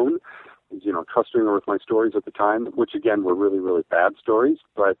shown. Trusting her with my stories at the time, which again were really, really bad stories.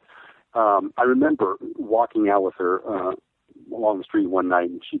 But I remember walking out with her along the street one night,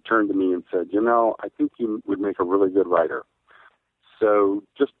 and she turned to me and said, I think you would make a really good writer. So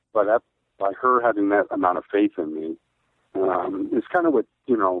just by her having that amount of faith in me, it's kind of what,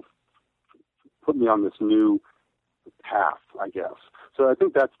 put me on this new path, I guess. So I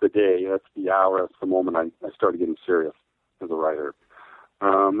think that's the day, that's the hour, that's the moment I started getting serious as a writer.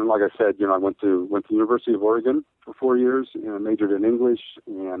 And like I said, I went to University of Oregon for 4 years and majored in English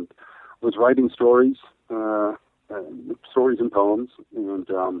and was writing stories and poems and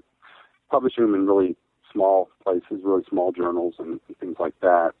publishing them in really small places, really small journals and things like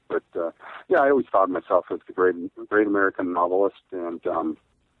that. But I always thought of myself as the great American novelist, and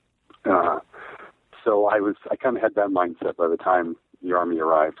so I kind of had that mindset by the time the Army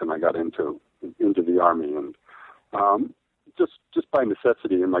arrived and I got into the Army. And just by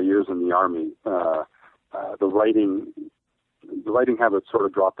necessity in my years in the Army, the writing habit sort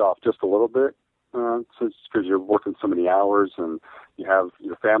of dropped off just a little bit. So it's because you're working so many hours and you have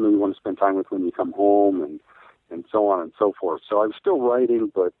your family you want to spend time with when you come home and so on and so forth. So I was still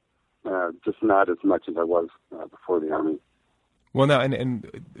writing, but just not as much as I was before the Army. Well, now,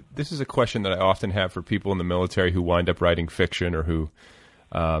 and this is a question that I often have for people in the military who wind up writing fiction or who,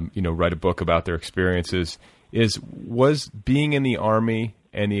 write a book about their experiences. Was being in the Army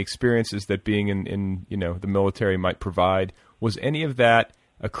and the experiences that being in the military might provide, was any of that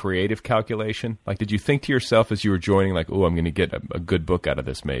a creative calculation? Like, did you think to yourself as you were joining, like, "Oh, I'm going to get a good book out of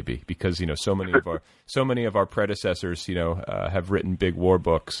this, maybe"? Because so many of our predecessors, have written big war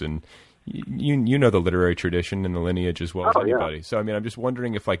books, and you know the literary tradition and the lineage as well as anybody. Yeah. So, I mean, I'm just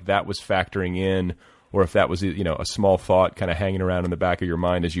wondering if that was factoring in, or if that was a small thought kind of hanging around in the back of your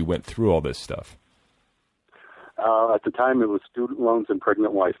mind as you went through all this stuff. At the time, it was student loans and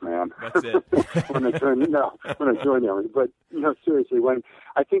pregnant wife, man. That's it. when I joined the Army. But seriously,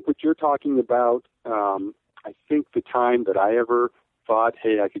 I think what you're talking about, I think the time that I ever thought,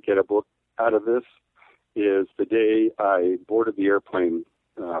 hey, I could get a book out of this, is the day I boarded the airplane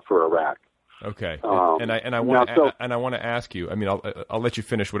for Iraq. Okay, and I want to ask you. I mean, I'll let you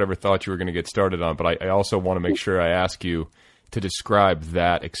finish whatever thought you were going to get started on, but I also want to make sure I ask you to describe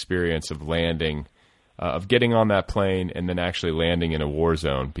that experience of landing, of getting on that plane and then actually landing in a war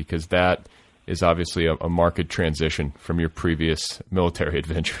zone, because that is obviously a marked transition from your previous military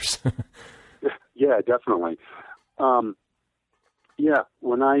adventures. Yeah, definitely. When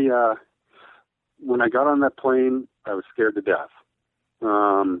I got on that plane, I was scared to death.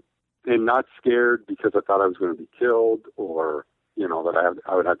 And not scared because I thought I was going to be killed or, that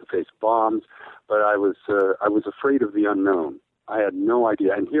I would have to face bombs, but I was afraid of the unknown. I had no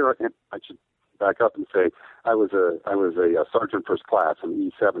idea. And here I should back up and say I was a sergeant first class,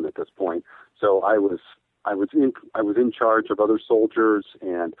 an E7 at this point. So I was in charge of other soldiers,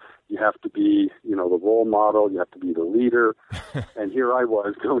 and you have to be, the role model, you have to be the leader. And here I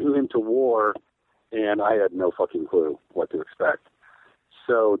was going into war, and I had no fucking clue what to expect.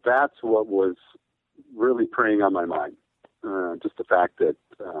 So that's what was really preying on my mind, just the fact that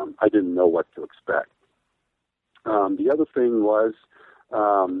I didn't know what to expect. The other thing was,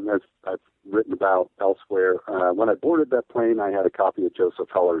 as I've written about elsewhere, when I boarded that plane, I had a copy of Joseph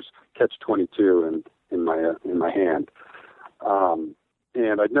Heller's Catch-22 in my hand.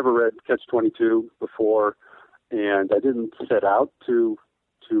 And I'd never read Catch-22 before, and I didn't set out to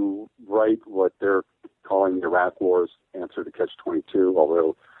write what they're calling the Iraq War's answer to Catch-22,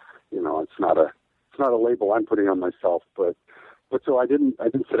 although, it's not a label I'm putting on myself, but so I didn't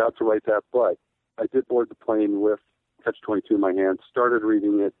set out to write that, but I did board the plane with Catch-22 in my hand, started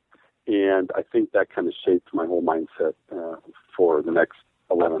reading it, and I think that kind of shaped my whole mindset for the next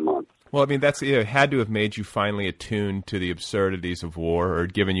 11 months. Well, I mean, it had to have made you finally attuned to the absurdities of war, or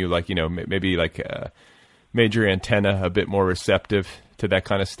given you maybe made your antenna a bit more receptive to that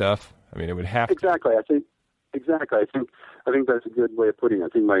kind of stuff. I mean, it would have to. Exactly. I think that's a good way of putting it. I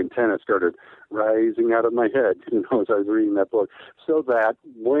think my antenna started rising out of my head, as I was reading that book, so that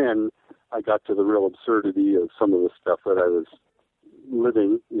when I got to the real absurdity of some of the stuff that I was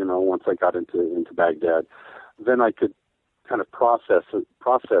living, once I got into Baghdad, then I could kind of process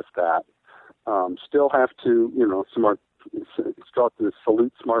that. Still have to, still have to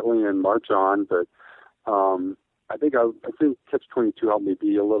salute smartly and march on, but I think Catch-22 helped me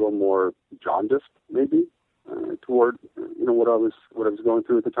be a little more jaundiced, maybe, toward what I was going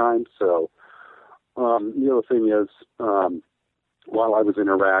through at the time. So the other thing is, while I was in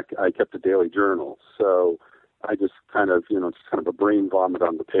Iraq, I kept a daily journal. So I just kind of a brain vomit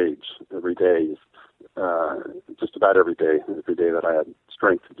on the page every day, just about every day that I had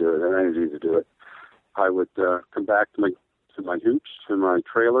strength to do it and energy to do it. I would come back to my hooch, to my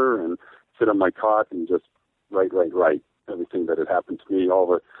trailer, and sit on my cot and just write everything that had happened to me, all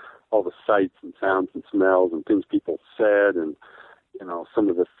the sights and sounds and smells and things people said, and some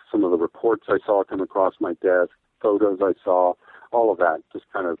of the reports I saw come across my desk, photos I saw, all of that just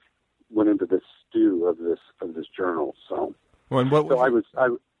kind of went into this stew of this journal. So, well, and what was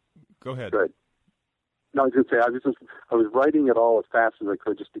go ahead. Good. No, I was going to say I was writing it all as fast as I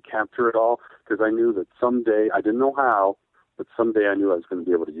could just to capture it all, because I knew that someday, I didn't know how, but someday I knew I was going to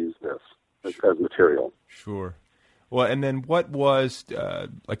be able to use this as material. Sure. Well, and then what was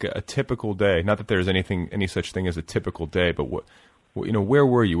like a typical day? Not that there's any such thing as a typical day, but where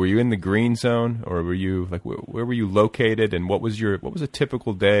were you? Were you in the green zone, or were you where were you located? And what was a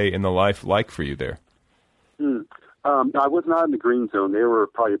typical day in the life like for you there? I was not in the green zone. They were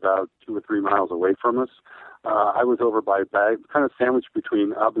probably about 2 or 3 miles away from us. I was over by kind of sandwiched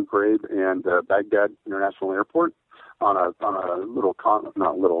between Abu Ghraib and Baghdad International Airport on a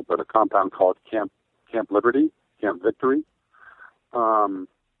compound called Camp Liberty, Camp Victory. And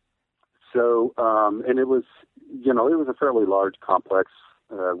it was, it was a fairly large complex.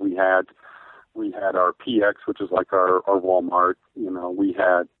 We had our PX, which is like our Walmart. We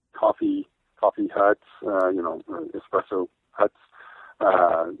had coffee huts, espresso huts,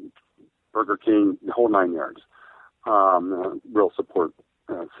 Burger King, the whole 9 yards. Real support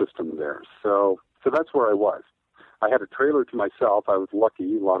system there. So that's where I was. I had a trailer to myself. I was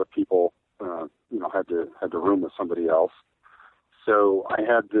lucky. A lot of people, had to room with somebody else. So I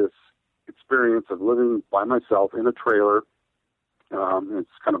had this experience of living by myself in a trailer. It's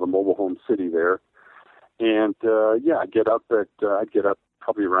kind of a mobile home city there. And, I'd get up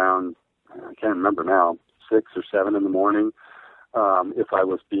probably around, I can't remember now, 6 or 7 in the morning. If I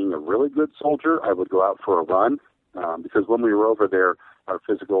was being a really good soldier, I would go out for a run. Because when we were over there, our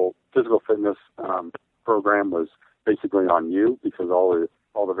physical fitness program was basically on you, because all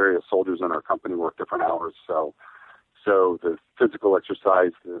the various soldiers in our company work different hours. So the physical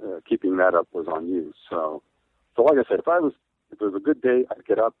exercise, keeping that up, was on you. So like I said, if it was a good day, I'd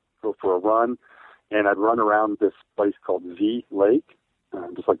get up, go for a run, and I'd run around this place called Z Lake,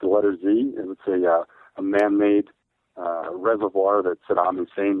 just like the letter Z. And it's a man-made reservoir that Saddam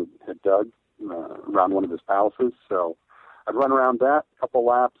Hussein had dug around one of his palaces. So I'd run around that, a couple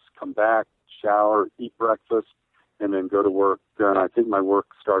laps, come back, shower, eat breakfast, and then go to work. I think my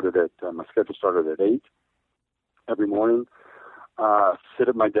schedule started at 8 every morning. Sit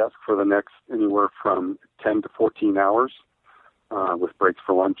at my desk for the next anywhere from 10 to 14 hours, with breaks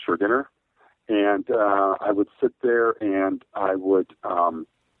for lunch or dinner. And I would sit there and I would, I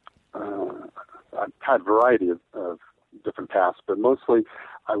had a variety of different tasks, but mostly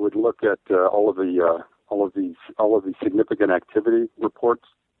I would look at all of the significant activity reports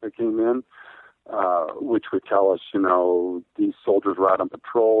that came in, which would tell us, these soldiers were out on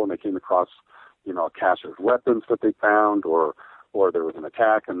patrol and they came across, a cache of weapons that they found, or there was an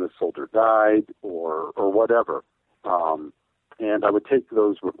attack and this soldier died, or whatever. And I would take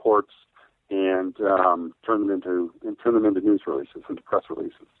those reports and turn them into news releases, into press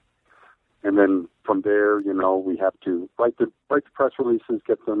releases. And then from there, we have to write the press releases,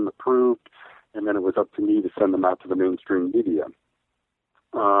 get them approved, and then it was up to me to send them out to the mainstream media.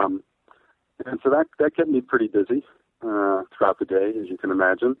 And so that kept me pretty busy throughout the day, as you can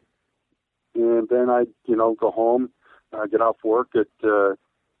imagine. And then I'd, go home, get off work at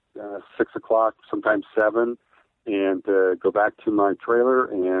 6 o'clock, sometimes 7, and go back to my trailer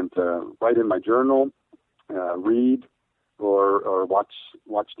and write in my journal, read, or watch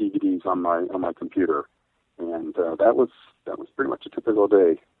DVDs on my computer. And that was pretty much a typical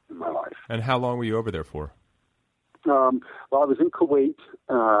day in my life. And how long were you over there for? Well, I was in Kuwait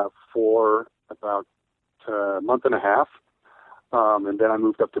for about a month and a half, and then I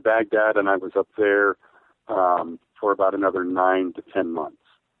moved up to Baghdad, and I was up there for about another 9 to 10 months.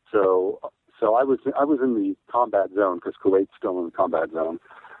 So I was in the combat zone, because Kuwait's still in the combat zone.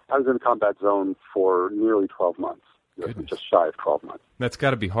 I was in the combat zone for nearly 12 months, just shy of 12 months. That's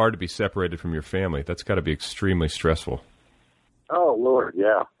got to be hard to be separated from your family. That's got to be extremely stressful. Oh, Lord,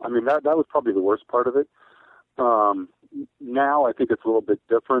 yeah. I mean, that was probably the worst part of it. Now I think it's a little bit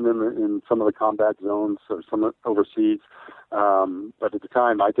different in some of the combat zones or some overseas. But at the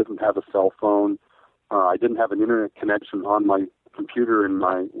time, I didn't have a cell phone. I didn't have an internet connection on my computer in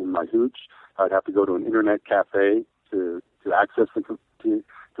my hooch. I'd have to go to an internet cafe to access the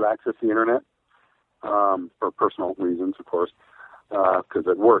internet for personal reasons, of course. Because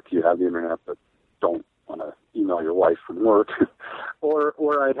at work you have the internet, but don't want to email your wife from work. or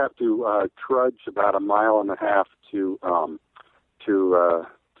I'd have to trudge about 1.5 miles to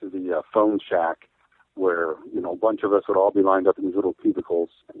the phone shack, where a bunch of us would all be lined up in these little cubicles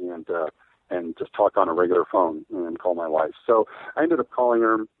and just talk on a regular phone and call my wife. So I ended up calling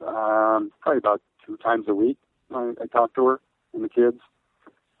her probably about 2 times a week. I talked to her and the kids.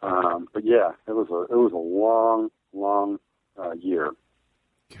 But yeah, it was a long year.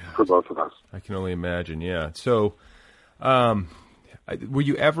 God. For both of us. I can only imagine. Yeah. So, did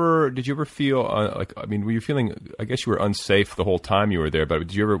you ever feel were you feeling? I guess you were unsafe the whole time you were there, but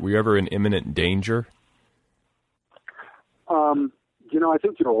were you ever in imminent danger? I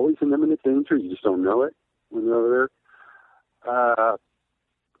think you're always in imminent danger. You just don't know it when you're over there.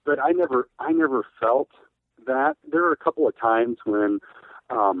 But I never felt that. There were a couple of times when,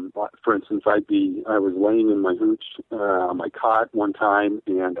 for instance, I was laying in my hooch on my cot one time,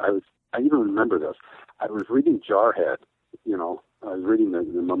 and I even remember this. I was reading Jarhead. I was reading the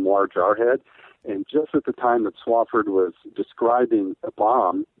memoir Jarhead, and just at the time that Swofford was describing a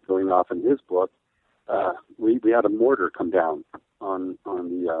bomb going off in his book, we had a mortar come down on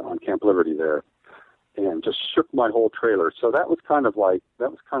Camp Liberty there, and just shook my whole trailer. So that was kind of like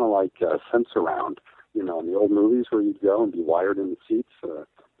Sense Around. in the old movies where you'd go and be wired in the seats,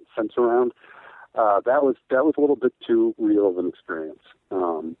 sense around. That was a little bit too real of an experience.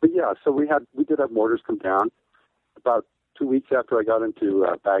 But yeah, so we did have mortars come down. About 2 weeks after I got into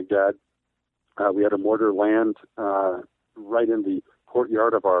Baghdad, we had a mortar land right in the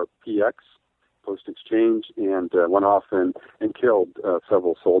courtyard of our PX, Post Exchange, and went off and killed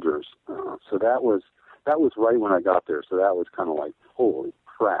several soldiers. So that was right when I got there. So that was kind of like, holy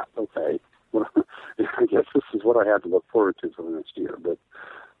crap, okay. Well, I guess this is what I had to look forward to for the next year.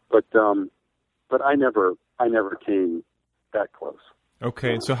 But I never came that close.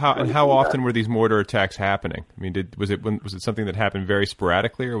 Okay, and so how often were these mortar attacks happening? I mean, was it something that happened very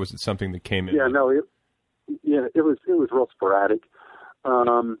sporadically, or was it something that came in? Yeah, no, it was real sporadic.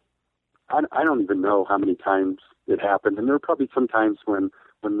 I don't even know how many times it happened, and there were probably some times when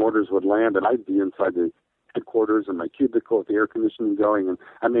mortars would land, and I'd be inside the headquarters in my cubicle with the air conditioning going, and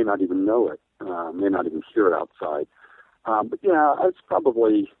I may not even know it, may not even hear it outside. But yeah, it's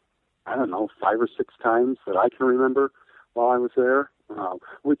probably, I don't know, 5 or 6 times that I can remember while I was there,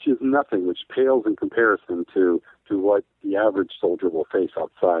 which is nothing, which pales in comparison to what the average soldier will face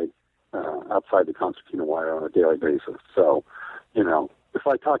outside the concertina wire on a daily basis. So, if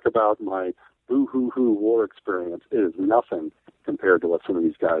I talk about my boo-hoo-hoo war experience, it is nothing compared to what some of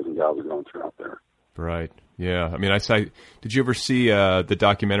these guys and gals are going through out there. Right. Yeah. I mean, did you ever see the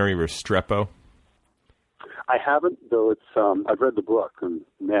documentary Restrepo? I haven't, though. I've read the book, and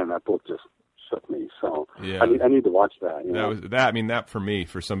man, that book just shook me. So yeah. I need to watch that. That for me,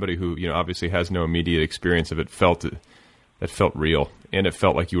 for somebody who obviously has no immediate experience of it, felt real, and it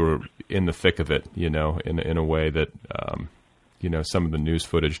felt like you were in the thick of it. In a way that some of the news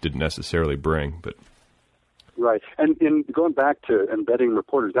footage didn't necessarily bring. But right, and in going back to embedding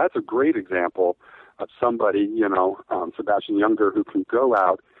reporters, that's a great example of somebody, Sebastian Junger, who can go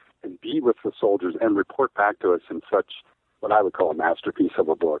out and be with the soldiers and report back to us in such what I would call a masterpiece of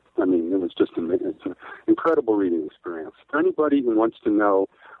a book. I mean, it's an incredible reading experience. For anybody who wants to know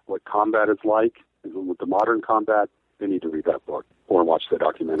what combat is like, with the modern combat, they need to read that book or watch the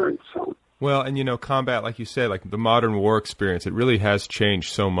documentary. So. Well, and combat, like you said, like the modern war experience, it really has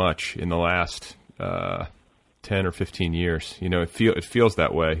changed so much in the last 10 or 15 years. It feels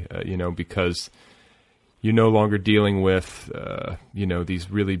that way, because you're no longer dealing with,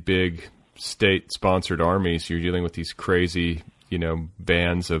 these really big state-sponsored armies. You're dealing with these crazy,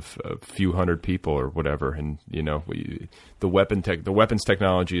 bands of a few hundred people or whatever. And, the weapons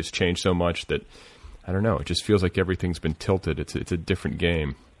technology has changed so much that, I don't know, it just feels like everything's been tilted. It's a different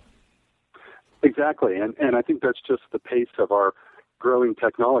game. Exactly. And I think that's just the pace of our growing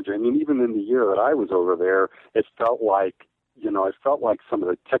technology. I mean, even in the year that I was over there, it felt like some of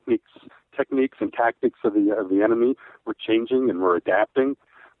the techniques and tactics of the enemy were changing and were adapting.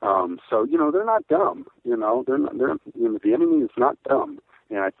 So they're not dumb. The enemy is not dumb,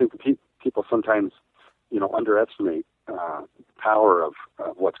 and I think people sometimes underestimate the power of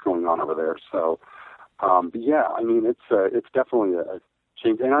what's going on over there. So, but yeah, I mean it's definitely a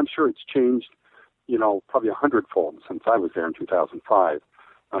change, and I'm sure it's changed. Probably 100-fold since I was there in 2005.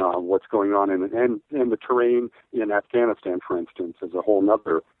 What's going on and the terrain in Afghanistan, for instance, is a whole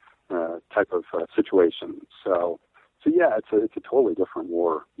other type of situation. So yeah, it's a totally different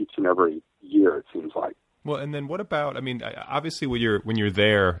war each and every year, it seems like. Well, and then what about? I mean, obviously, when you're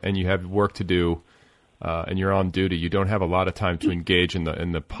there and you have work to do, and you're on duty, you don't have a lot of time to engage in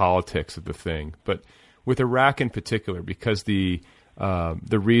the politics of the thing. But with Iraq in particular, because the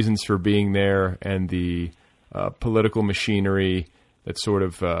reasons for being there and the political machinery that sort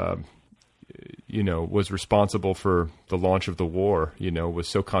of was responsible for the launch of the war, was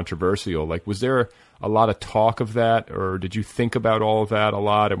so controversial. Like, was there a lot of talk of that, or did you think about all of that a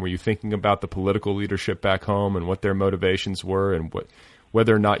lot? And were you thinking about the political leadership back home and what their motivations were, and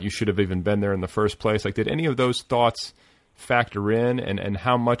whether or not you should have even been there in the first place? Like, did any of those thoughts factor in, and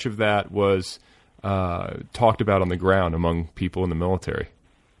how much of that was talked about on the ground among people in the military?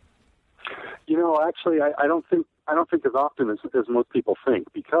 Actually, I don't think as often as most people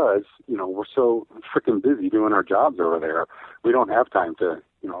think, because we're so freaking busy doing our jobs over there. We don't have time to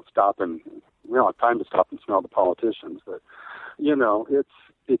stop and smell the politicians. But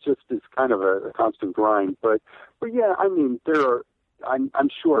it just is kind of a constant grind. But yeah, I mean, I'm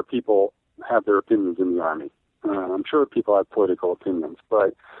sure people have their opinions in the Army. I'm sure people have political opinions,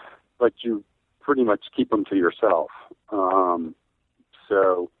 but you pretty much keep them to yourself.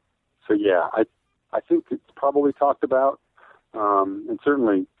 So yeah, I think it's probably talked about, and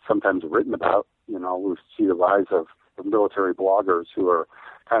certainly sometimes written about. We see the rise of military bloggers who are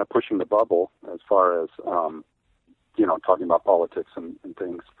kind of pushing the bubble as far as talking about politics and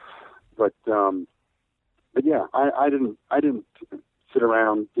things. But yeah, I didn't sit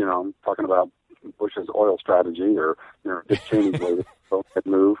around, talking about Bush's oil strategy or Dick Cheney's way to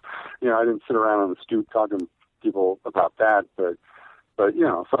move. I didn't sit around on the stoop talking to people about that, but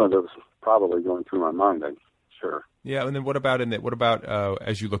some of it was probably going through my mind. I'm sure. Yeah, and then what about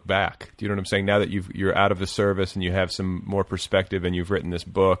as you look back? Do you know what I'm saying? Now that you're out of the service and you have some more perspective and you've written this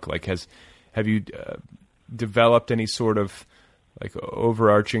book, like have you developed any sort of like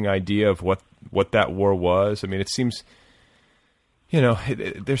overarching idea of what that war was? I mean, it seems,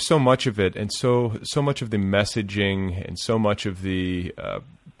 there's so much of it, and so much of the messaging and so much of the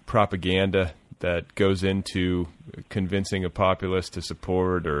propaganda that goes into convincing a populace to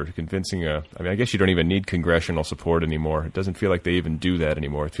support or convincing I guess you don't even need congressional support anymore. It doesn't feel like they even do that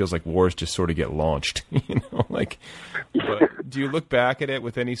anymore. It feels like wars just sort of get launched, But do you look back at it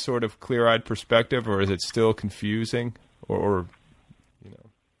with any sort of clear-eyed perspective, or is it still confusing, or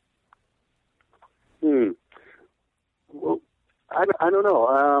Well, I don't know.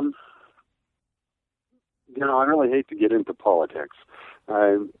 I really hate to get into politics.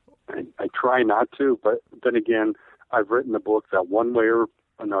 I try not to, but then again, I've written a book that one way or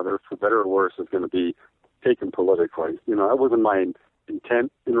another, for better or worse, is going to be taken politically. That wasn't my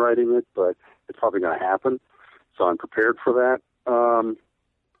intent in writing it, but it's probably going to happen, so I'm prepared for that.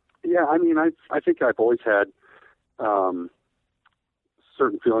 I think I've always had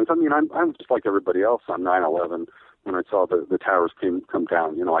certain feelings. I'm just like everybody else on 9/11 when I saw the towers come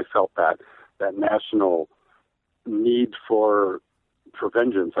down. I felt that national need for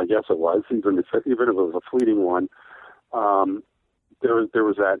vengeance, I guess it was, even if it was a fleeting one. There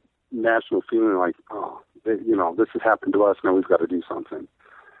was that national feeling like, this has happened to us, now we've got to do something.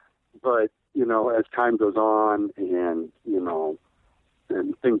 But as time goes on, and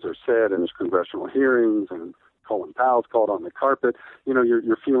and things are said, and there's congressional hearings, and Colin Powell's called on the carpet,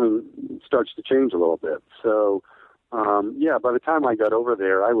 your feeling starts to change a little bit. So, by the time I got over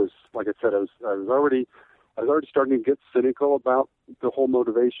there, I was, like I said, I was already starting to get cynical about the whole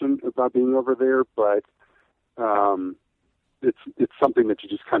motivation about being over there, but it's something that you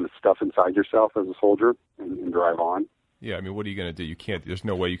just kind of stuff inside yourself as a soldier and drive on. Yeah, what are you going to do? You can't. There's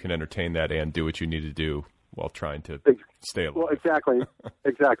no way you can entertain that and do what you need to do while trying to stay alive. Well,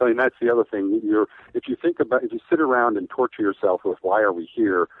 exactly, and that's the other thing. If you sit around and torture yourself with why are we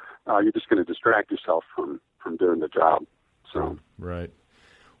here, you're just going to distract yourself from doing the job. So right.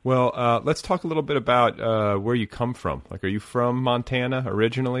 Well, let's talk a little bit about where you come from. Like, are you from Montana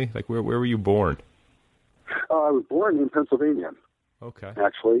originally? Like, where were you born? I was born in Pennsylvania. Okay.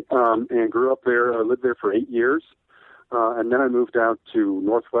 Actually, and grew up there. I lived there for 8 years, and then I moved out to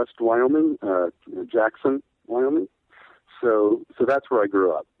northwest Wyoming, Jackson, Wyoming. So that's where I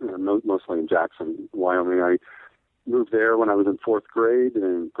grew up, mostly in Jackson, Wyoming. I moved there when I was in 4th grade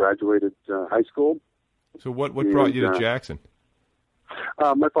and graduated high school. So what brought you to Jackson?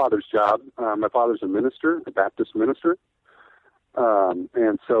 My father's job. My father's a minister, a Baptist minister,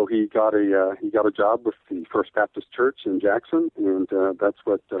 and so he got a job with the First Baptist Church in Jackson, and that's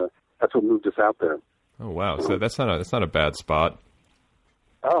what moved us out there. Oh wow! So that's not a bad spot.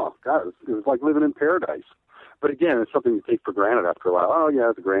 Oh God, it was like living in paradise. But again, it's something you take for granted after a while. Oh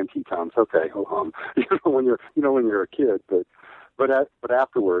yeah, the Grand Tetons. Okay, when you're a kid, but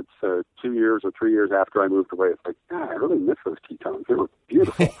afterwards, 2 years or 3 years after I moved away, it's like, God, I really miss those Tetons. They were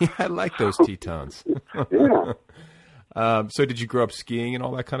beautiful. I like those Tetons. Yeah. So did you grow up skiing and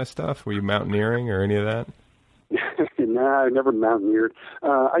all that kind of stuff? Were you mountaineering or any of that? Nah, I never mountaineered.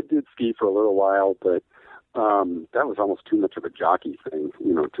 I did ski for a little while, but that was almost too much of a jockey thing,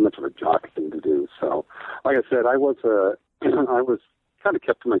 too much of a jock thing to do. So, like I said, I was kind of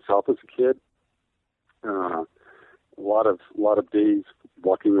kept to myself as a kid. A lot of days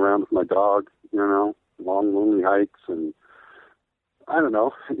walking around with my dog, long lonely hikes, and I don't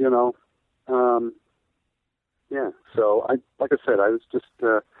know, yeah. So like I said, I was just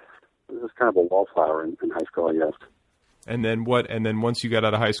kind of a wallflower in high school, I guess. And then what? And then once you got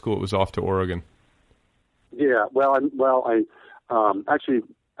out of high school, it was off to Oregon. Yeah. I actually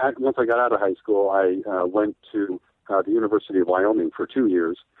once I got out of high school, I went to the University of Wyoming for 2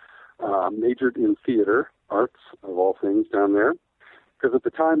 years. Majored in theater arts, of all things, down there. Because at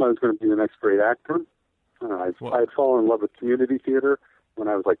the time I was going to be the next great actor. I had fallen in love with community theater when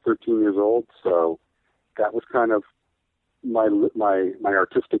I was like 13 years old, so that was kind of my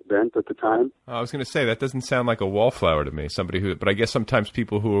artistic bent at the time. I was going to say, that doesn't sound like a wallflower to me. But I guess sometimes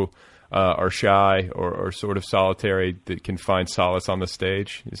people who are shy or sort of solitary that can find solace on the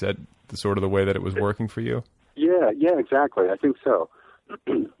stage. Is that the way that it was working for you? Yeah, exactly. I think so.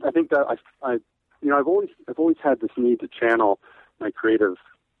 I think that I've always had this need to channel my creative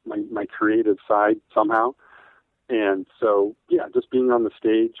my creative side somehow. And so, yeah, just being on the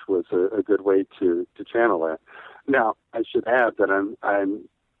stage was a good way to channel that. Now, I should add that I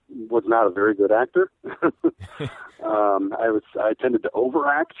was not a very good actor. I tended to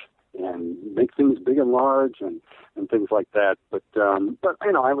overact and make things big and large and things like that. But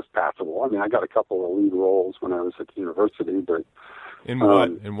you know, I was passable. I mean, I got a couple of lead roles when I was at university. But in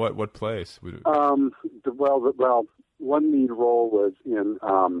what plays? Well, one lead role was in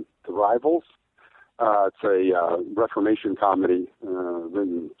The Rivals. It's a Reformation comedy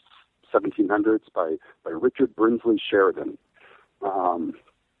written 1700s by Richard Brinsley Sheridan.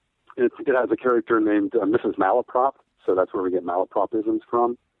 It has a character named Mrs. Malaprop, so that's where we get malapropisms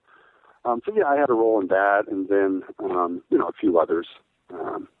from. So yeah, I had a role in that, and then you know, a few others,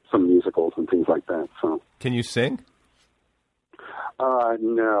 some musicals and things like that. So can you sing?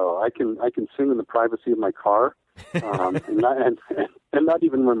 No, I can sing in the privacy of my car, and not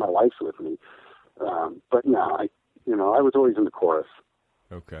even when my wife's with me. But no, I was always in the chorus.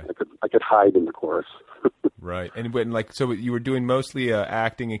 Okay. I could hide in the chorus. Right. And so you were doing mostly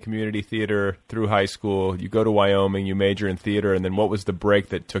acting in community theater through high school. You go to Wyoming, you major in theater, and then what was the break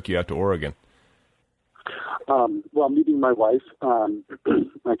that took you out to Oregon? Well, meeting my wife,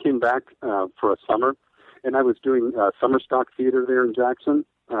 I came back for a summer, and I was doing summer stock theater there in Jackson.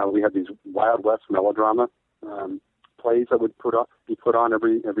 We had these Wild West melodrama plays that would be put on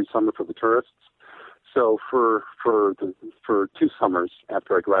every summer for the tourists. So for 2 summers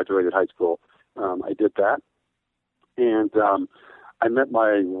after I graduated high school, I did that, and I met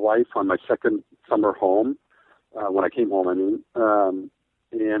my wife on my second summer home when I came home. I mean,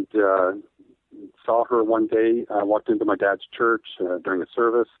 and saw her one day. I walked into my dad's church during a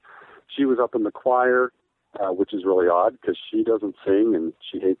service. She was up in the choir, which is really odd because she doesn't sing and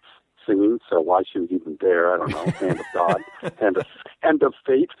she hates singing, so why she was even there, I don't know. Hand of God, hand of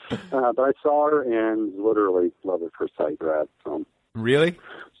fate. But I saw her and literally love at first sight, Brad. Really?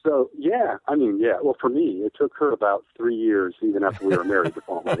 So, yeah. I mean, yeah. Well, for me, it took her about 3 years, even after we were married, to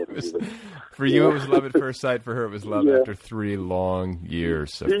fall in love with me. For you, it was love at first sight. For her, it was love after 3 long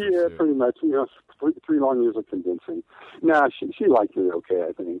years. Yeah, pretty much. You know, 3 long years of convincing. Nah, she liked me okay,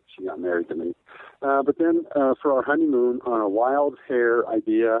 I think. She got married to me. But then for our honeymoon, on a wild hair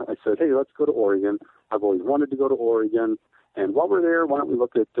idea, I said, hey, let's go to Oregon. I've always wanted to go to Oregon. And while we're there, why don't we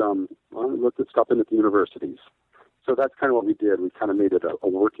look at stopping at the universities? So that's kind of what we did. We kind of made it a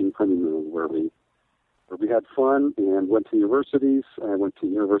working honeymoon where we had fun and went to universities. I went to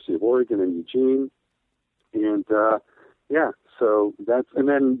the University of Oregon in Eugene. And, so and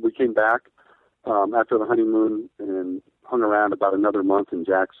then we came back after the honeymoon and hung around about another month in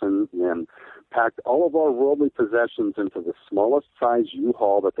Jackson and packed all of our worldly possessions into the smallest size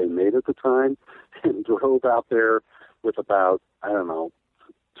U-Haul that they made at the time and drove out there with about, I don't know,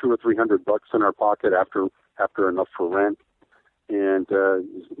 $200 or $300 in our pocket after enough for rent, and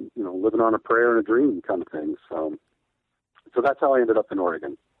living on a prayer and a dream kind of thing. So that's how I ended up in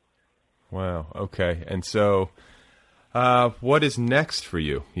Oregon. Wow. Okay. And so, what is next for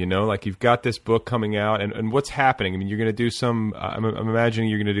you? You know, like you've got this book coming out, and what's happening? I mean, you're going to do some. I'm imagining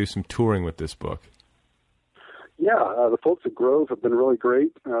you're going to do some touring with this book. Yeah, the folks at Grove have been really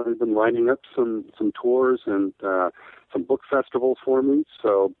great. They've been lining up some tours and some book festivals for me.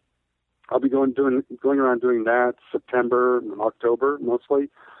 So I'll be going around doing that September and October mostly,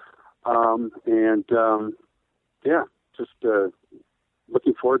 just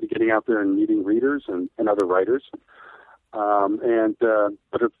looking forward to getting out there and meeting readers and other writers.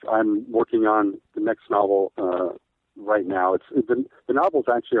 But I'm working on the next novel right now. The novel's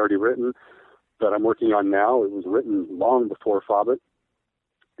actually already written, that I'm working on now. It was written long before Fobbit,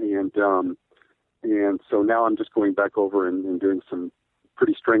 and so now I'm just going back over and doing some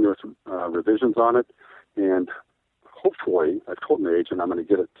pretty strenuous revisions on it, and hopefully, I've told my agent I'm going to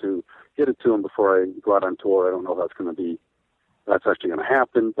get it to him before I go out on tour. I don't know if that's actually going to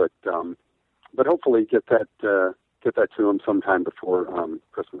happen, but hopefully get that to him sometime before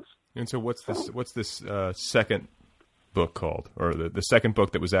Christmas. And so, what's this second book called, or the second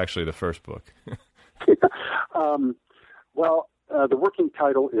book that was actually the first book? The working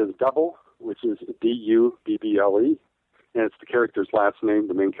title is Double, which is D-U-B-B-L-E. And it's the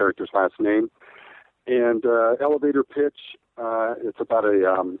main character's last name. And elevator pitch, it's about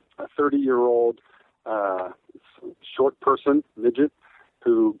a 30-year-old short person, midget,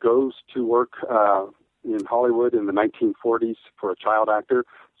 who goes to work in Hollywood in the 1940s for a child actor.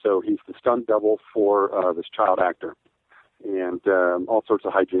 So he's the stunt double for this child actor. And all sorts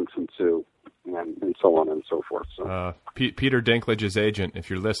of hijinks ensue, and so on and so forth. So. Peter Dinklage's agent, if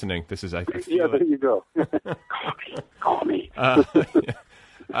you're listening, this is... I feel there you go. Call me.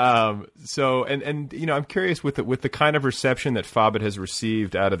 So, I'm curious with the kind of reception that Fobbit has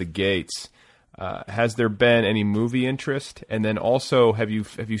received out of the gates. Has there been any movie interest? And then also, have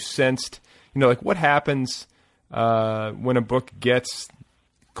you sensed, what happens when a book gets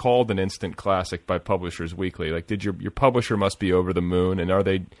called an instant classic by Publishers Weekly? Like, did your publisher must be over the moon, and are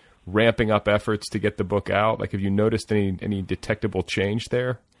they ramping up efforts to get the book out? Like, have you noticed any detectable change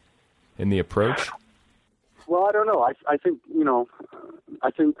there in the approach? Well, I don't know. I think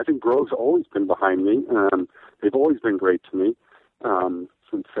Grove's always been behind me. They've always been great to me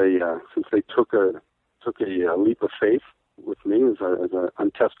since they took a leap of faith with me as an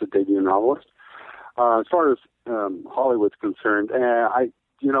untested debut novelist. As far as Hollywood's concerned, there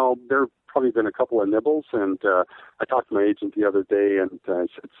have probably been a couple of nibbles, and I talked to my agent the other day, and I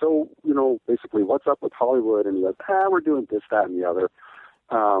said, so, basically, what's up with Hollywood? And he goes, we're doing this, that, and the other.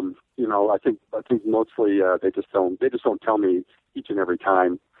 I think mostly they just don't tell me each and every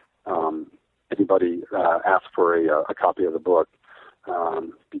time anybody asks for a copy of the book,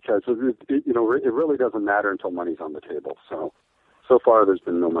 because it really doesn't matter until money's on the table. So far there's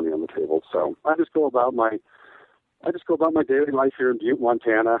been no money on the table. So I just go about my daily life here in Butte,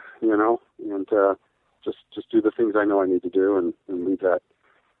 Montana, and just do the things I know I need to do, and leave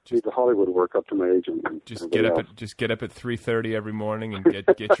the Hollywood work up to my agent. Just get up at 3:30 every morning and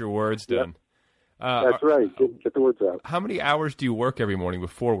get your words done. That's right. Get the words out. How many hours do you work every morning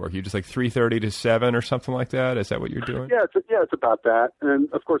before work? You just like 3:30 to 7 or something like that? Is that what you're doing? Yeah, it's about that.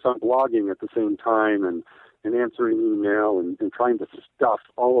 And of course, I'm blogging at the same time and answering email and trying to stuff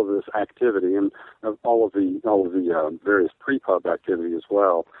all of this activity and all of the various pre-pub activity as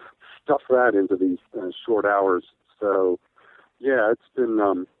well. Stuff that into these short hours. So yeah, it's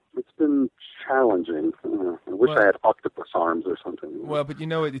been challenging. I wish I had octopus arms or something. Well, but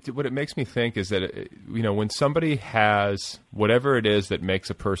what it makes me think is that, when somebody has whatever it is that makes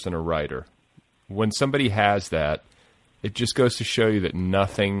a person a writer, when somebody has that, it just goes to show you that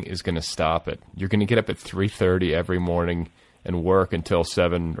nothing is going to stop it. You're going to get up at 3:30 every morning and work until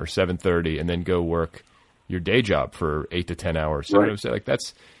 7 or 7:30 and then go work your day job for 8 to 10 hours. Right. So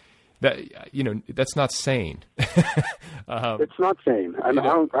that's not sane. It's not sane. I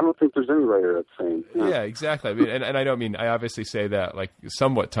don't think there's any writer that's sane. Yeah, exactly. I mean, and I don't mean, I obviously say that like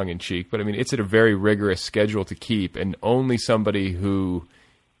somewhat tongue in cheek, but I mean, it's at a very rigorous schedule to keep, and only somebody who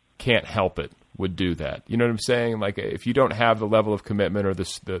can't help it would do that. You know what I'm saying? Like, if you don't have the level of commitment or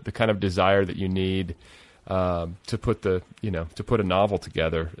the kind of desire that you need to put a novel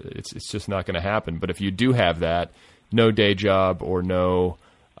together, it's just not going to happen. But if you do have that, no day job or no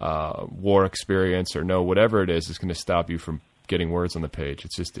war experience or no whatever it is going to stop you from getting words on the page.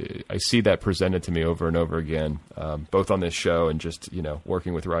 It's just, I see that presented to me over and over again, both on this show and just,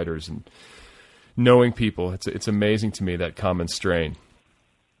 working with writers and knowing people. It's amazing to me, that common strain.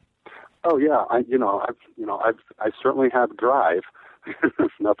 Oh yeah, I certainly have drive,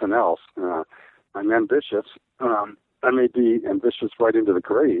 if nothing else. I'm ambitious. I may be ambitious right into the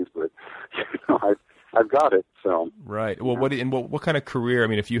grave, but I've got it. So right. Well, what kind of career? I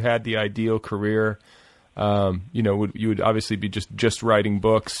mean, if you had the ideal career, you would obviously be just writing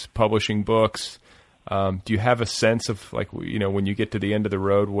books, publishing books. Do you have a sense of when you get to the end of the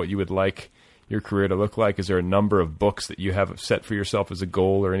road, what you would like your career to look like? Is there a number of books that you have set for yourself as a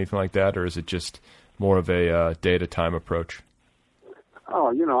goal or anything like that, or is it just more of a day at a time approach? Oh,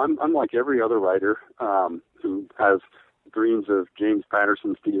 I'm like every other writer who has dreams of James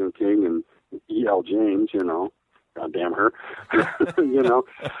Patterson, Stephen King, and E.L. James. God damn her.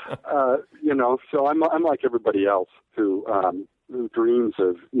 So I'm like everybody else who dreams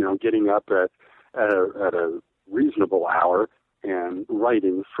of getting up at a reasonable hour and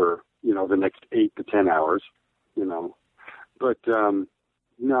writing for the next 8 to 10 hours. But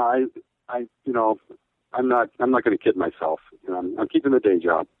no, I'm not going to kid myself. I'm keeping the day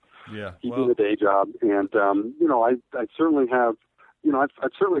job. Yeah, keeping the day job, and I certainly have.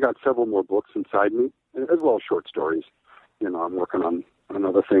 I've certainly got several more books inside me, as well as short stories. I'm working on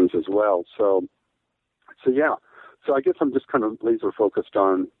other things as well. So yeah. So I guess I'm just kind of laser focused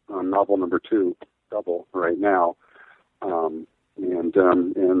on novel number 2, Double, right now, and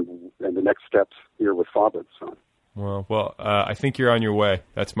the next steps here with Fobbit. So. Well, I think you're on your way.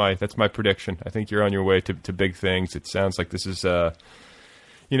 That's my prediction. I think you're on your way to big things. It sounds like this is going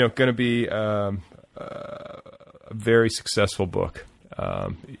to be a very successful book.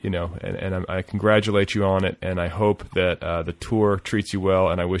 And I congratulate you on it, and I hope that the tour treats you well,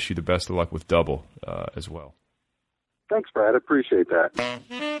 and I wish you the best of luck with Double as well. Thanks, Brad. I appreciate that.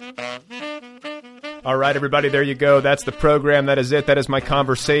 All right, everybody, there you go. That's the program. That is it. That is my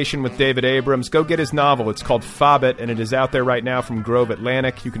conversation with David Abrams. Go get his novel. It's called Fobbit, and it is out there right now from Grove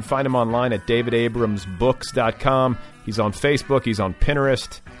Atlantic. You can find him online at davidabramsbooks.com. He's on Facebook. He's on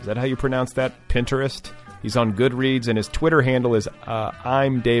Pinterest. Is that how you pronounce that? Pinterest? He's on Goodreads, and his Twitter handle is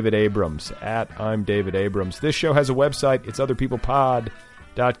I'm David Abrams, at I'm David Abrams. This show has a website. It's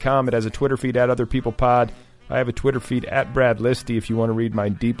otherpeoplepod.com. It has a Twitter feed at otherpeoplepod. I have a Twitter feed at Brad Listy if you want to read my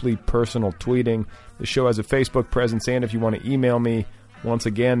deeply personal tweeting. The show has a Facebook presence, and if you want to email me, once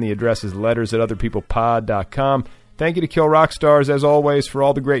again, the address is letters@otherpeoplepod.com. Thank you to Kill Rock Stars, as always, for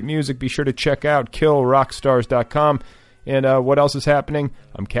all the great music. Be sure to check out killrockstars.com. And what else is happening?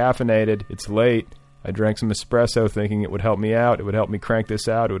 I'm caffeinated. It's late. I drank some espresso thinking it would help me out. It would help me crank this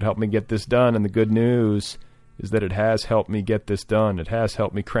out. It would help me get this done. And the good news is that it has helped me get this done. It has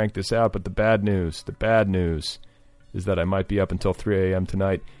helped me crank this out. But the bad news is that I might be up until 3 a.m.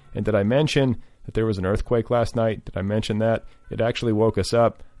 tonight. And did I mention that there was an earthquake last night? Did I mention that? It actually woke us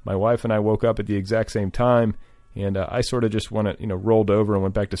up. My wife and I woke up at the exact same time. And I sort of just rolled over and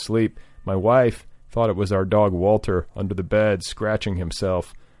went back to sleep. My wife thought it was our dog Walter under the bed scratching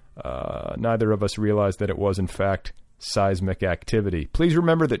himself. Neither of us realized that it was, in fact, seismic activity. Please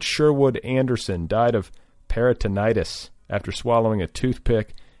remember that Sherwood Anderson died of peritonitis after swallowing a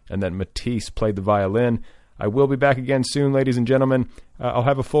toothpick, and that Matisse played the violin. I will be back again soon, ladies and gentlemen. I'll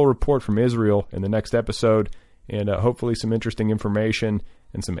have a full report from Israel in the next episode, and hopefully some interesting information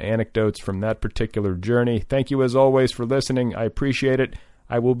and some anecdotes from that particular journey. Thank you, as always, for listening. I appreciate it.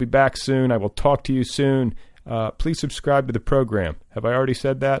 I will be back soon. I will talk to you soon. Please subscribe to the program. Have I already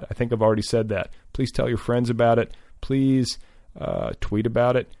said that? I think I've already said that. Please tell your friends about it. Please tweet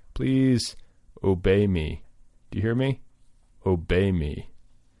about it. Please obey me. Do you hear me? Obey me.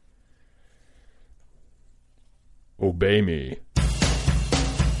 Obey me.